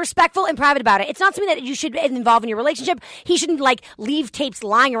him to be respectful and private about it. It's not something that you should involve in your relationship. He shouldn't, like, leave tapes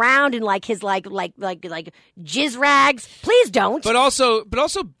lying around in, like, his, like jizz rags. Please don't. But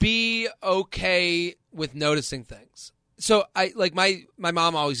also be okay with noticing things. So, my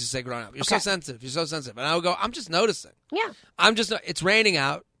mom always used to say growing up, you're so sensitive. And I would go, I'm just noticing. Yeah. It's raining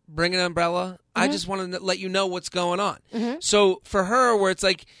out. Bring an umbrella. I just want to let you know what's going on. Mm-hmm. So for her, where it's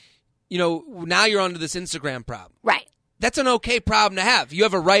like, now you're onto this Instagram problem. Right. That's an okay problem to have. You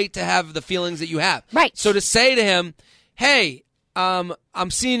have a right to have the feelings that you have. Right. So to say to him, hey, I'm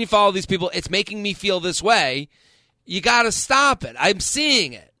seeing you follow these people. It's making me feel this way. You got to stop it. I'm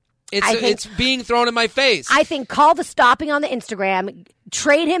seeing it. It's being thrown in my face. I think call the stopping on the Instagram,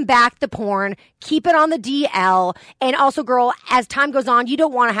 trade him back the porn, keep it on the DL, and also, girl, as time goes on, you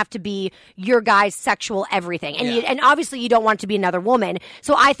don't want to have to be your guy's sexual everything. And and obviously you don't want it to be another woman.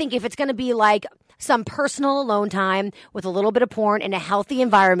 So I think if it's going to be like some personal alone time with a little bit of porn in a healthy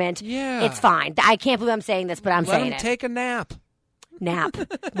environment, it's fine. I can't believe I'm saying this, but I'm saying it. Let him take a nap. Nap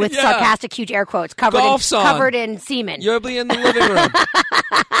with sarcastic, huge air quotes, covered in semen. You'll be in the living room.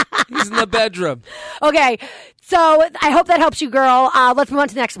 He's in the bedroom. Okay, so I hope that helps you, girl. Let's move on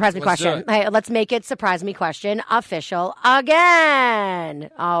to the next surprise me question. Hey, let's make it surprise me question official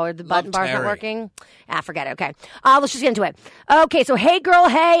again. Oh, the button bar's not working. Forget it. Okay, let's just get into it. Okay, so hey, girl,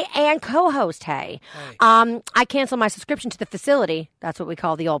 hey, and co-host, hey. I canceled my subscription to the facility. That's what we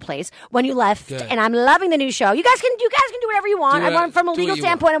call the old place. When you left, and I'm loving the new show. You guys can do whatever you want. I want from a legal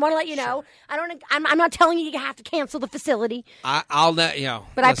standpoint. I want to let you know. I'm not telling you have to cancel the facility. I'll let you know.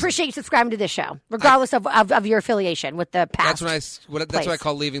 But I appreciate you subscribing to this show, regardless of your affiliation with the past. That's what I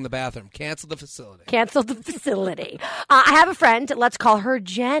call leaving the bathroom. Cancel the facility. Cancel the facility. I have a friend. Let's call her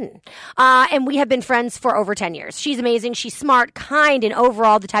Jen. And we have been friends for over 10 years. She's amazing. She's smart, kind, and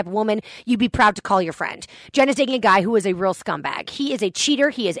overall the type of woman you'd be proud to call your friend. Jen is dating a guy who is a real scumbag. He is a cheater.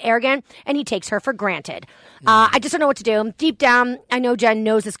 He is arrogant, and he takes her for granted. I just don't know what to do. Deep down, I know Jen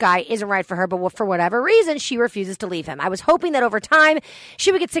knows this guy isn't right for her, but for whatever reason, she refuses to leave him. I was hoping that over time,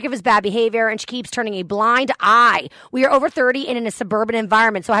 she would get sick of his bad behavior, and she keeps turning a blind eye. We are over 30 and in a suburban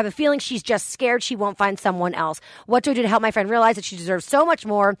environment, so I have a feeling she's just scared she won't find someone else. What do I do to help my friend realize that she deserves so much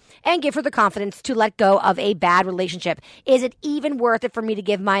more and give her the confidence to let go of a bad relationship? Is it even worth it for me to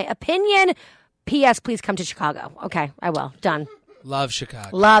give my opinion? P.S. Please come to Chicago. Okay, I will. Done. Love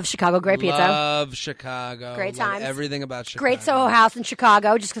Chicago. Love Chicago. Great pizza. Love Chicago. Great times. Everything about Chicago. Great Soho House in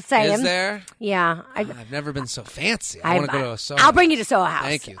Chicago. Just saying. Is there? Yeah. I've never been so fancy. I want to go to a Soho. I'll bring you to Soho House.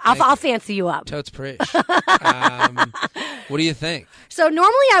 Thank you. I'll fancy you up. Totes preach. What do you think? So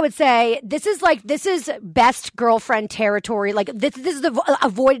normally I would say this is best girlfriend territory. Like this is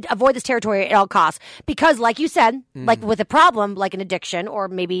avoid this territory at all costs, because like you said, like with a problem like an addiction or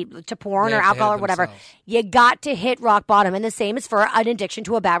maybe to porn or alcohol or whatever, you got to hit rock bottom. And the same is for an addiction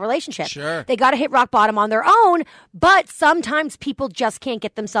to a bad relationship. Sure. They got to hit rock bottom on their own, but sometimes people just can't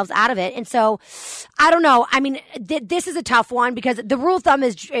get themselves out of it. And so I don't know. I mean, this is a tough one because the rule of thumb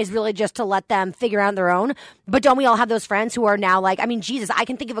is really just to let them figure out on their own. But don't we all have those friends who are now like, I mean, Jesus, I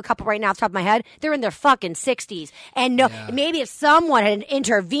can think of a couple right now off the top of my head. They're in their fucking 60s. And maybe if someone had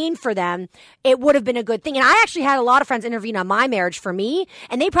intervened for them, it would have been a good thing. And I actually had a lot of friends intervene on my marriage for me,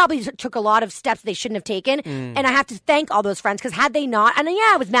 and they probably took a lot of steps they shouldn't have taken. And I have to thank all those friends, because had they not, and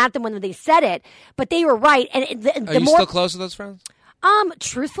I was mad at them when they said it, but they were right. And Are you still close to those friends?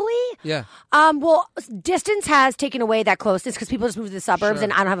 Truthfully, yeah. Well, distance has taken away that closeness because people just moved to the suburbs,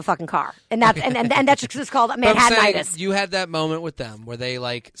 and I don't have a fucking car, and that's and that's just called Manhattanitis. You had that moment with them where they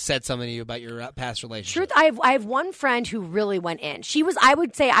like said something to you about your past relationship. Truth, I have one friend who really went in. She was, I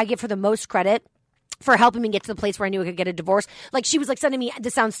would say, I give her the most credit for helping me get to the place where I knew I could get a divorce. Like, she was like sending me,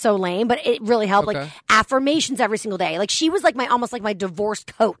 this sounds so lame, but it really helped, like affirmations every single day. Like, she was like almost like my divorce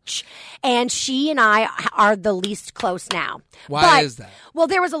coach. And she and I are the least close now. Why is that? Well,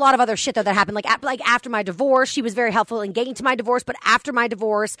 there was a lot of other shit though that happened. Like after my divorce, she was very helpful in getting to my divorce. But after my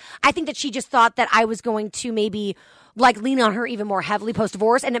divorce, I think that she just thought that I was going to maybe like lean on her even more heavily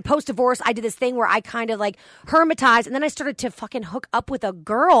post-divorce. And then post-divorce, I did this thing where I kind of like hermetized, and then I started to fucking hook up with a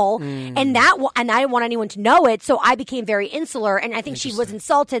girl, and I didn't want anyone to know it, so I became very insular, and I think she was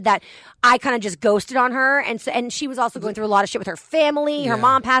insulted that I kind of just ghosted on her, and she was also going through a lot of shit with her family. Her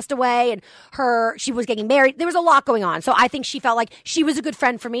mom passed away, and she was getting married. There was a lot going on, so I think she felt like she was a good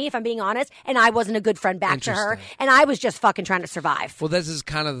friend for me, if I'm being honest, and I wasn't a good friend back to her, and I was just fucking trying to survive. Well, this is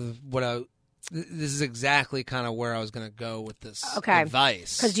kind of this is exactly kind of where I was going to go with this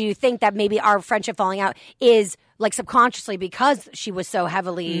advice. Because do you think that maybe our friendship falling out is like subconsciously because she was so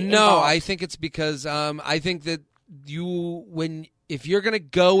heavily involved? I think it's because I think that if you're going to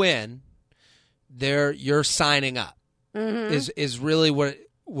go in there, you're signing up. Is really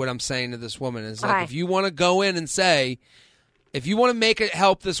what I'm saying to this woman is like, if you want to go in and say, if you want to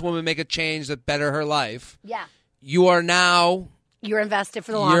help this woman make a change that better her life, you are now. You're invested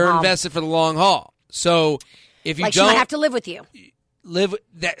for the long haul. You're invested for the long haul. So if you she might have to live with you. Live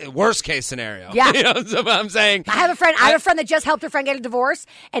that worst case scenario. Yeah. You know what I'm saying? I have a friend that just helped her friend get a divorce,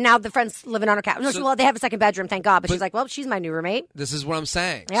 and now the friend's living on her couch. No, well, they have a second bedroom, thank God. But she's like, well, she's my new roommate. This is what I'm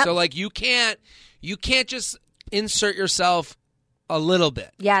saying. Yep. So like you can't just insert yourself a little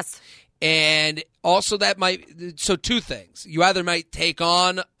bit. Yes. And also so two things. You either might take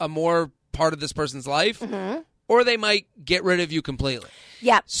on a more part of this person's life, or they might get rid of you completely.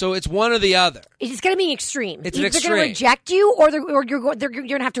 Yeah. So it's one or the other. It's going to be an extreme. It's an extreme. They're going to reject you, or you're going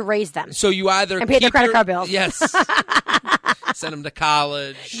to have to raise them. So you either and pay their credit card bills. Yes. Send them to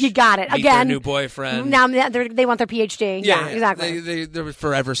college. You got it. Meet Again, their new boyfriend. Now they want their PhD. Yeah, exactly. They're a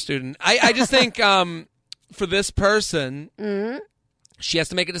forever student. I just think for this person, she has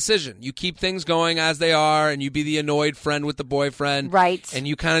to make a decision. You keep things going as they are, and you be the annoyed friend with the boyfriend. Right. And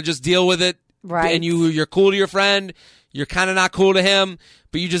you kind of just deal with it. Right. And you're cool to your friend. You're kind of not cool to him,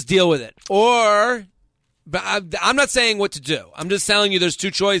 but you just deal with it. But I'm not saying what to do. I'm just telling you there's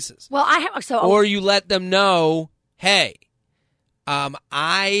two choices. Well, or you let them know, hey,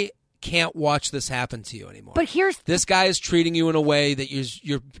 I can't watch this happen to you anymore. But this guy is treating you in a way that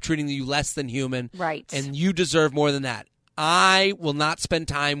you're treating you less than human. Right. And you deserve more than that. I will not spend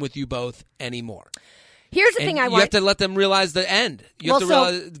time with you both anymore. Here's the thing I want. You have to let them realize the end. You have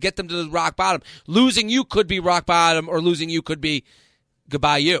to get them to the rock bottom. Losing you could be rock bottom, or losing you could be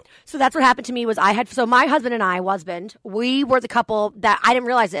goodbye you. So that's what happened to me was my husband and I, we were the couple that I didn't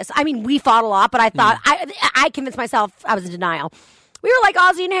realize this. I mean, we fought a lot, but I thought, I convinced myself I was in denial. We were like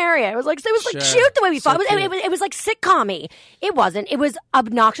Ozzy and Harriet. It was like cute the way we fought. It was like sitcom-y. It wasn't. It was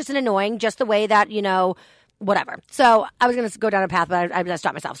obnoxious and annoying, just the way that, whatever. So I was going to go down a path, but I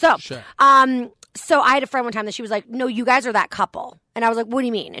stopped myself. So, so I had a friend one time that she was like, no, you guys are that couple. And I was like, what do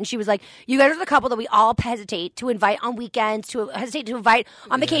you mean? And she was like, you guys are the couple that we all hesitate to invite on weekends, to hesitate to invite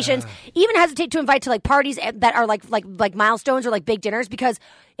on vacations, even hesitate to invite to like parties that are like milestones or like big dinners, because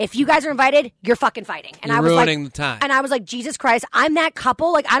if you guys are invited, you're fucking fighting. And you're I was ruining the time. And I was like, Jesus Christ, I'm that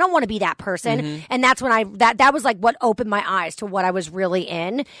couple. Like, I don't want to be that person. And that's when that was like what opened my eyes to what I was really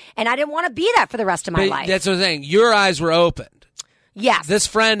in. And I didn't want to be that for the rest of my life. That's what I'm saying. Your eyes were opened. Yes. This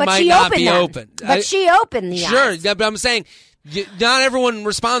friend might not be open. But she opened the eyes. Sure, but I'm saying not everyone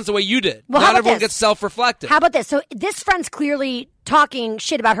responds the way you did. Well, not everyone gets self-reflective. How about this? So this friend's clearly talking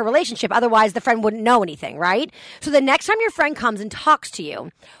shit about her relationship. Otherwise, the friend wouldn't know anything, right? So the next time your friend comes and talks to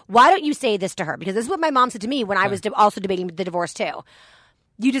you, why don't you say this to her? Because this is what my mom said to me when I was also debating the divorce too.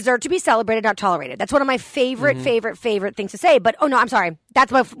 You deserve to be celebrated, not tolerated. That's one of my favorite things to say. But, oh no, I'm sorry.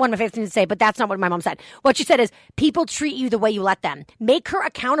 That's one of my favorite things to say, but that's not what my mom said. What she said is, people treat you the way you let them. Make her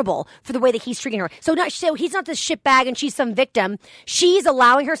accountable for the way that he's treating her. So he's not this shitbag and she's some victim. She's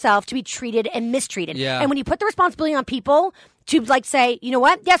allowing herself to be treated and mistreated. Yeah. And when you put the responsibility on people to say, you know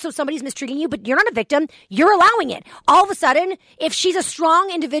what? Yeah, so somebody's mistreating you, but you're not a victim. You're allowing it. All of a sudden, if she's a strong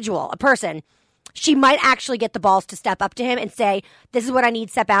individual, a person, she might actually get the balls to step up to him and say, this is what I need,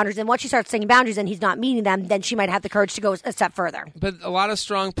 set boundaries. And once she starts setting boundaries and he's not meeting them, then she might have the courage to go a step further. But a lot of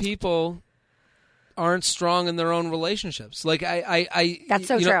strong people aren't strong in their own relationships. Like that's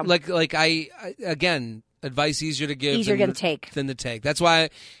so true. Like again, advice easier to give than to take. That's why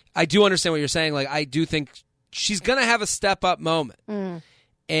I do understand what you're saying. Like, I do think she's going to have a step up moment.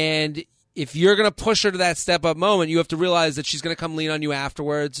 And if you're going to push her to that step-up moment, you have to realize that she's going to come lean on you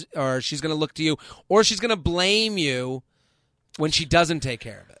afterwards, or she's going to look to you, or she's going to blame you when she doesn't take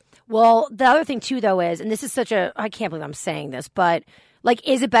care of it. Well, the other thing, too, though, is, and this is I can't believe I'm saying this, but, like,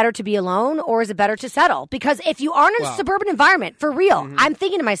 is it better to be alone, or is it better to settle? Because if you aren't in a suburban environment, for real, I'm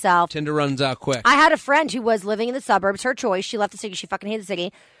thinking to myself. Tinder runs out quick. I had a friend who was living in the suburbs, her choice. She left the city. She fucking hated the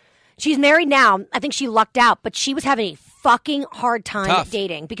city. She's married now. I think she lucked out, but she was having a fucking hard time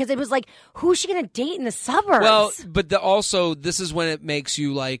dating because it was like, who's she going to date in the suburbs? Well, but also, this is when it makes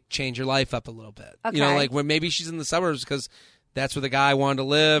you, like, change your life up a little bit. Okay. You know, like, when maybe she's in the suburbs because that's where the guy wanted to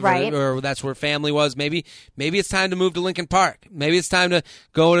live, right. or that's where family was. Maybe it's time to move to Lincoln Park. Maybe it's time to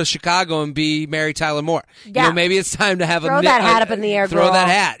go to Chicago and be Mary Tyler Moore. Yeah. You know, maybe it's time to have throw that hat up in the air. Throw girl. that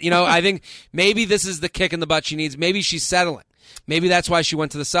hat. You know, I think maybe this is the kick in the butt she needs. Maybe she's settling. Maybe that's why she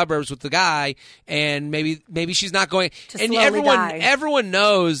went to the suburbs with the guy, and maybe she's not going. To and slowly die. everyone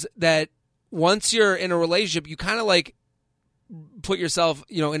knows that once you're in a relationship, you kind of like put yourself,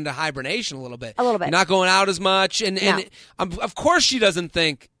 into hibernation a little bit. A little bit. You're not going out as much, and of course she doesn't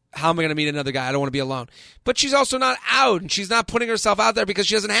think, how am I going to meet another guy? I don't want to be alone. But she's also not out, and she's not putting herself out there because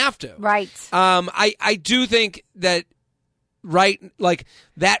she doesn't have to. Right. I do think that. Right, like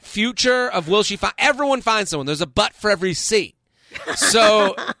that future of will she find? Everyone finds someone. There's a butt for every seat.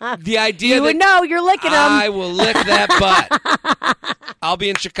 So the idea you would know you're licking them. I will lick that butt. I'll be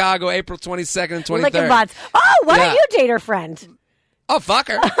in Chicago April 22nd and 23rd. Licking butts. Oh, why don't you date her friend? Oh, fuck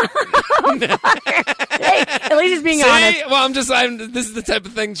her. Hey, at least he's being honest. Well, this is the type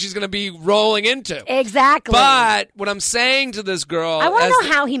of thing she's going to be rolling into. Exactly. But what I'm saying to this girl, I want to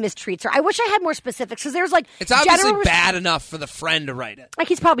know how he mistreats her. I wish I had more specifics because there's like it's obviously bad enough for the friend to write it. Like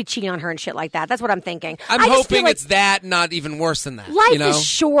he's probably cheating on her and shit like that. That's what I'm thinking. I'm hoping it's that, not even worse than that. Life is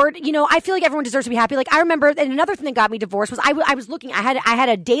short. I feel like everyone deserves to be happy. Like I remember, and another thing that got me divorced was I was looking. I had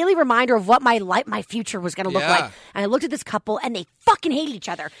a daily reminder of what my future was going to look like, and I looked at this couple, and they fucking hated each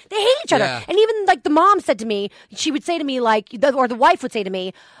other. They hate each other, and even like the mom said to me, she would say to me or the wife would say to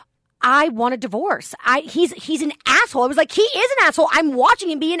me, I want a divorce. He's an asshole. I was like, he is an asshole. I'm watching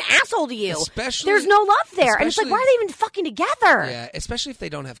him be an asshole to you. There's no love there. And it's like, why are they even fucking together? Yeah, especially if they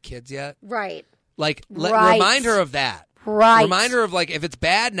don't have kids yet. Right. Like, remind her of that. Right. Remind her of, like, if it's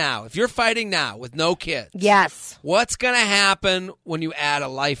bad now, if you're fighting now with no kids. Yes. What's going to happen when you add a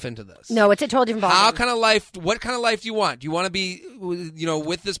life into this? No, it's a totally different ballgame. What kind of life do you want? Do you want to be,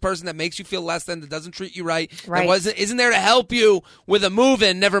 with this person that makes you feel less than, that doesn't treat you right? Right. That isn't there to help you with a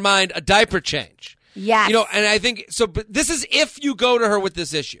move-in, never mind a diaper change? Yes. And I think, but this is if you go to her with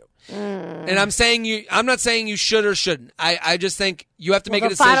this issue. And I'm not saying you should or shouldn't. I just think you have to make a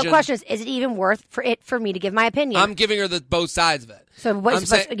decision. The final question is it even worth for me to give my opinion? I'm giving her both sides of it. So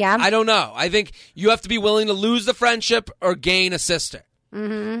what's I don't know. I think you have to be willing to lose the friendship or gain a sister.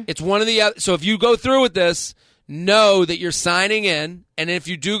 Mm-hmm. It's one or the other. So if you go through with this, know that you're signing in, and if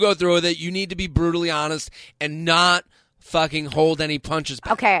you do go through with it, you need to be brutally honest and not fucking hold any punches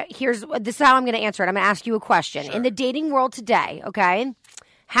back. Okay, this is how I'm going to answer it. I'm going to ask you a question. Sure. In the dating world today, okay,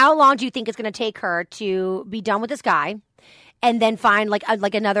 how long do you think it's going to take her to be done with this guy and then find like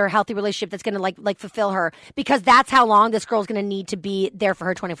another healthy relationship that's going to like fulfill her? Because that's how long this girl's going to need to be there for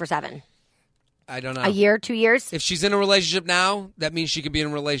her 24/7. I don't know. A year, 2 years? If she's in a relationship now, that means she could be in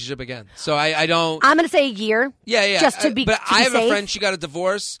a relationship again. So I don't. I'm going to say a year. Yeah. Just to be. But I have safe. a friend. She got a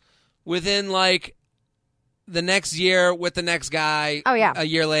divorce within like the next year with the next guy. Oh yeah. A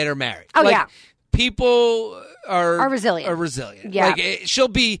year later, married. Oh yeah. People are resilient. Yeah. Like she'll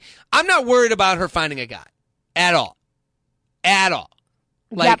be. I'm not worried about her finding a guy at all. at all.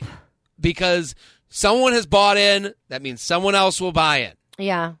 Like, because someone has bought in, that means someone else will buy in.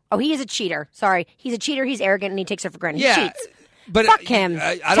 Yeah. Oh, he is a cheater. Sorry. He's a cheater. He's arrogant and he takes her for granted. Yeah. He cheats. But fuck him.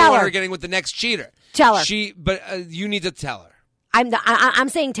 I don't want her getting with the next cheater. Tell her. But you need to tell her. I'm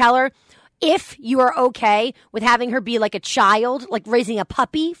saying tell her. If you are okay with having her be like a child, like raising a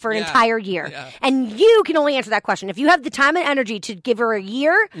puppy for an entire year. Yeah. And you can only answer that question. If you have the time and energy to give her a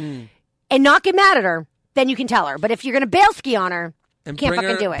year and not get mad at her, then you can tell her. But if you're going to bail ski on her, and can't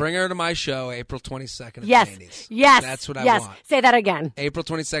fucking do it. Bring her to my show, April 22nd at yes. Zany's. Yes. That's what I want. Say that again. April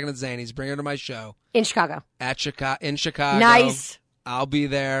 22nd at Zany's. Bring her to my show. In Chicago. In Chicago. Nice. I'll be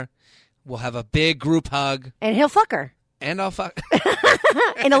there. We'll have a big group hug. And he'll fuck her. And I'll fuck.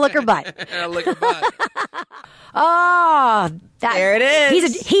 And a lick her butt. And a lick her butt. Oh, there it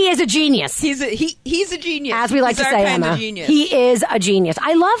is. He is a genius. He's a genius. As we like to say, Emma. He is a genius.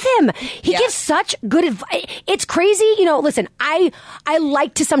 I love him. He gives such good advice. It's crazy. You know, listen, I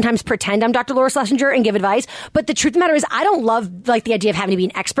like to sometimes pretend I'm Dr. Laura Schlesinger and give advice, but the truth of the matter is I don't love like the idea of having to be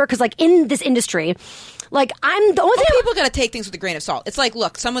an expert because like in this industry, like I'm the only thing. People got to take things with a grain of salt. It's like,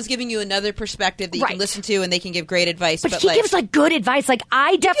 look, someone's giving you another perspective that you can listen to, and they can give great advice. But he gives like good advice. Like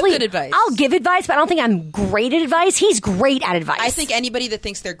I definitely, good advice. I'll give advice, but I don't think I'm great at advice. He's great at advice. I think anybody that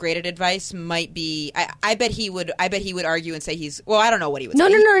thinks they're great at advice might be. I bet he would. I bet he would argue and say he's. Well, I don't know what he would say.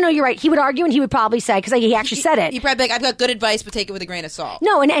 No. You're right. He would argue and he would probably say because he actually said it. He'd probably be like, I've got good advice, but take it with a grain of salt.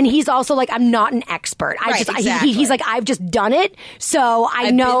 No, and he's also like, I'm not an expert. Exactly. He's like, I've just done it, so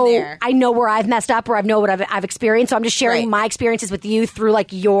I know where I've messed up, or I know what I've experienced. So I'm just sharing my experiences with you through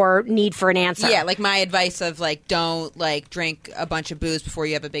like your need for an answer. Yeah, like my advice of like don't like drink a bunch of booze before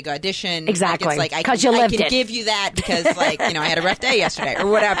you have a big audition. Exactly, like I can give you that because like I had a rough day yesterday or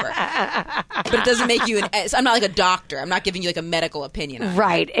whatever. But it doesn't make you I'm not like a doctor. I'm not giving you like a medical opinion on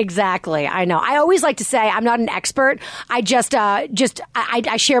right, it. Exactly. I know. I always like to say I'm not an expert. I just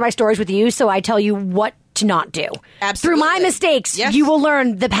I share my stories with you, so I tell you what to not do. Absolutely. Through my mistakes, you will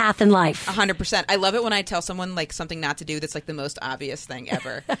learn the path in life. 100%. I love it when I tell someone like something not to do that's like the most obvious thing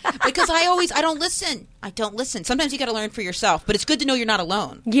ever. Because I don't listen. Sometimes you got to learn for yourself, but it's good to know you're not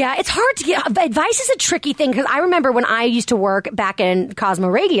alone. Yeah, it's hard to get advice is a tricky thing because I remember when I used to work back in Cosmo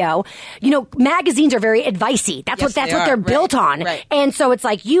Radio, magazines are very advicey. That's what they're built on. Right. And so it's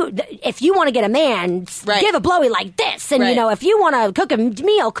like if you want to get a man, give a blowy like this, and if you want to cook a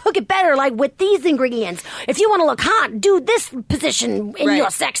meal, cook it better like with these ingredients. If you want to look hot, do this position in your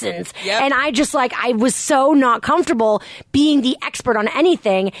sections. Yep. And I was so not comfortable being the expert on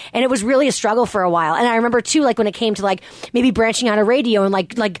anything, and it was really a struggle for a while. And I remember too, like when it came to like maybe branching out of radio and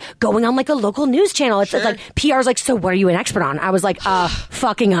like going on like a local news channel. It's like PR's like, so what are you an expert on? I was like,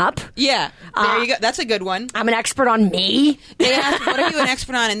 fucking up. Yeah, there you go. That's a good one. I'm an expert on me. They ask, what are you an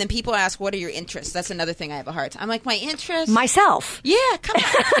expert on? And then people ask, what are your interests? That's another thing I have a hard time. I'm like, my interests? Myself. Yeah, come on.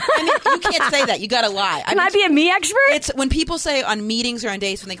 I mean, you can't say that. You got to lie. Can I be a me expert? It's when people say on meetings or on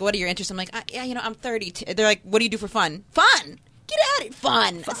dates when they go, what are your interests? I'm like, I'm 32. They're like, what do you do for fun? Fun. Get out of it.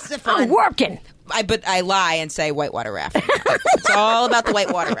 Fun. That's fun. I'm working. But I lie and say whitewater rafting. It's all about the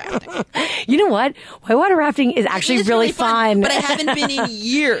whitewater rafting. You know what? Whitewater rafting is actually really fun. But I haven't been in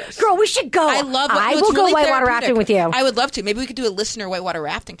years. Girl, we should go. I love. I will go whitewater rafting with you. I would love to. Maybe we could do a listener whitewater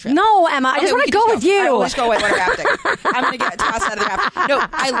rafting trip. No, Emma, I just want to go with you. I always go whitewater rafting. I'm going to get tossed out of the raft. No,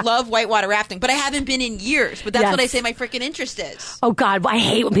 I love whitewater rafting, but I haven't been in years. But that's what I say my freaking interest is. Oh God, I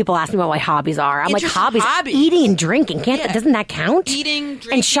hate when people ask me what my hobbies are. I'm like, hobbies, eating and drinking. Doesn't that count? Eating,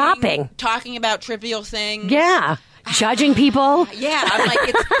 drinking, and shopping, talking about trivial things. Yeah. Judging people. Yeah. I'm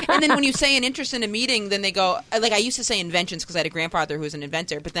like, and then when you say an interest in a meeting, then they go, like I used to say inventions because I had a grandfather who was an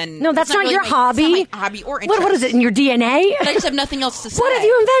inventor, but then. No, that's not really your hobby. It's not my hobby or interest. What is it in your DNA? But I just have nothing else to say. What have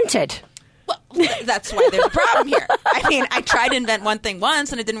you invented? Well, that's why there's a problem here. I mean, I tried to invent one thing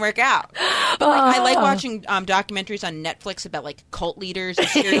once and it didn't work out. But I like watching documentaries on Netflix about like cult leaders and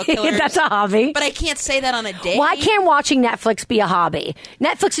serial killers. That's a hobby. But I can't say that on a date. Why can't watching Netflix be a hobby?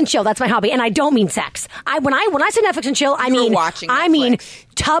 Netflix and chill, that's my hobby. And I don't mean sex. When I say Netflix and chill, I mean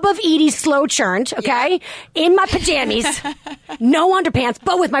tub of Edie's slow churned, okay? Yeah. In my pajamas. No underpants,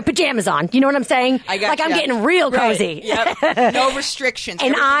 but with my pajamas on. You know what I'm saying? I got I'm getting real cozy. Right. Yep. No restrictions.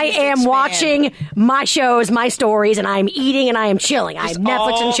 And I am watching my shows, my stories, and I'm eating and I am chilling. I'm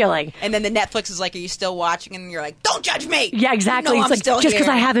Netflix and chilling. And then the Netflix is like, are you still watching? And you're like, don't judge me. Yeah, exactly. No, it's like, just because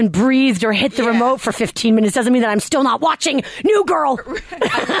I haven't breathed or hit the remote for 15 minutes doesn't mean that I'm still not watching New Girl.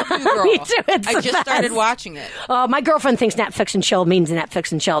 I love New Girl. Me too. I just started watching it. My girlfriend thinks Netflix and chill means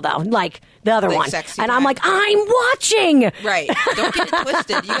Netflix and chill, though. Like, the other Like one. sexy And I'm time. like, I'm watching. Right. Don't get it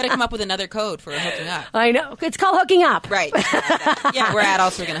twisted. You got to come up with another code for hooking up. I know. It's called hooking up. Right. Yeah, we're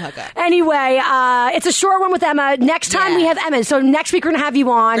adults. We're going to hook up. Anyway, it's a short one with Emma. Next time we have Emma. So next week we're going to have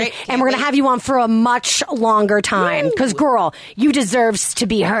you on. Great. And we're going to have you on for a much longer time. Because, girl, you deserves to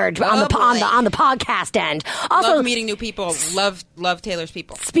be heard on the podcast end. Also, love meeting new people. Love Taylor's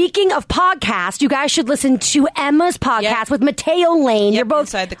people. Speaking of podcasts, you guys should listen to Emma's podcast with Mateo Lane. You're both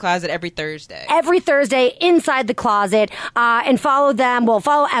Inside the Closet every Thursday. Every Thursday, Inside the Closet. And follow them. Well,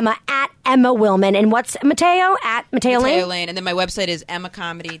 follow Emma at Emma Willman. And what's Mateo? At Mateo Lane? Mateo Lane. And then my website is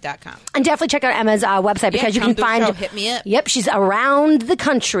emmacomedy.com. And definitely check out Emma's website because you can find... Show. Hit me up. Yep, she's around the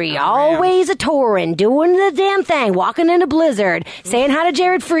country. Always a touring, doing the damn thing, walking in a blizzard, saying hi to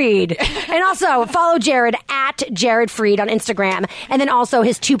Jared Freed. And also follow Jared at Jared Freed on Instagram. And then also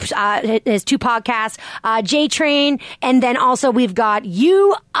his two podcasts, J Train. And then also we've got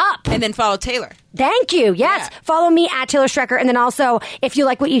You Up. And then follow Taylor. Thank you. Yes. Yeah. Follow me at Taylor Strecker. And then also, if you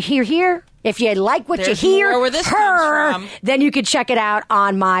like what you hear here, if you like what There's you hear more where this comes from. then you can check it out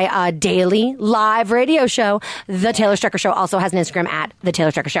on my daily live radio show. The Taylor Strecker Show also has an Instagram at The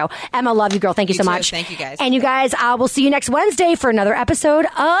Taylor Strecker Show. Emma, love you, girl. Thank you so too. much. Thank you, guys. And you guys, we'll see you next Wednesday for another episode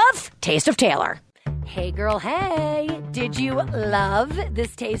of Taste of Taylor. Hey girl, hey! Did you love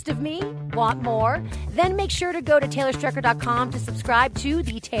this taste of me? Want more? Then make sure to go to TaylorStrecker.com to subscribe to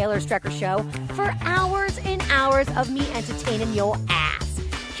The Taylor Strecker Show for hours and hours of me entertaining your ass.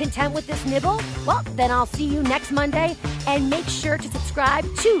 Content with this nibble? Well, then I'll see you next Monday. And make sure to subscribe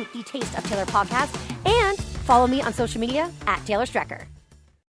to the Taste of Taylor podcast and follow me on social media at Taylor Strecker.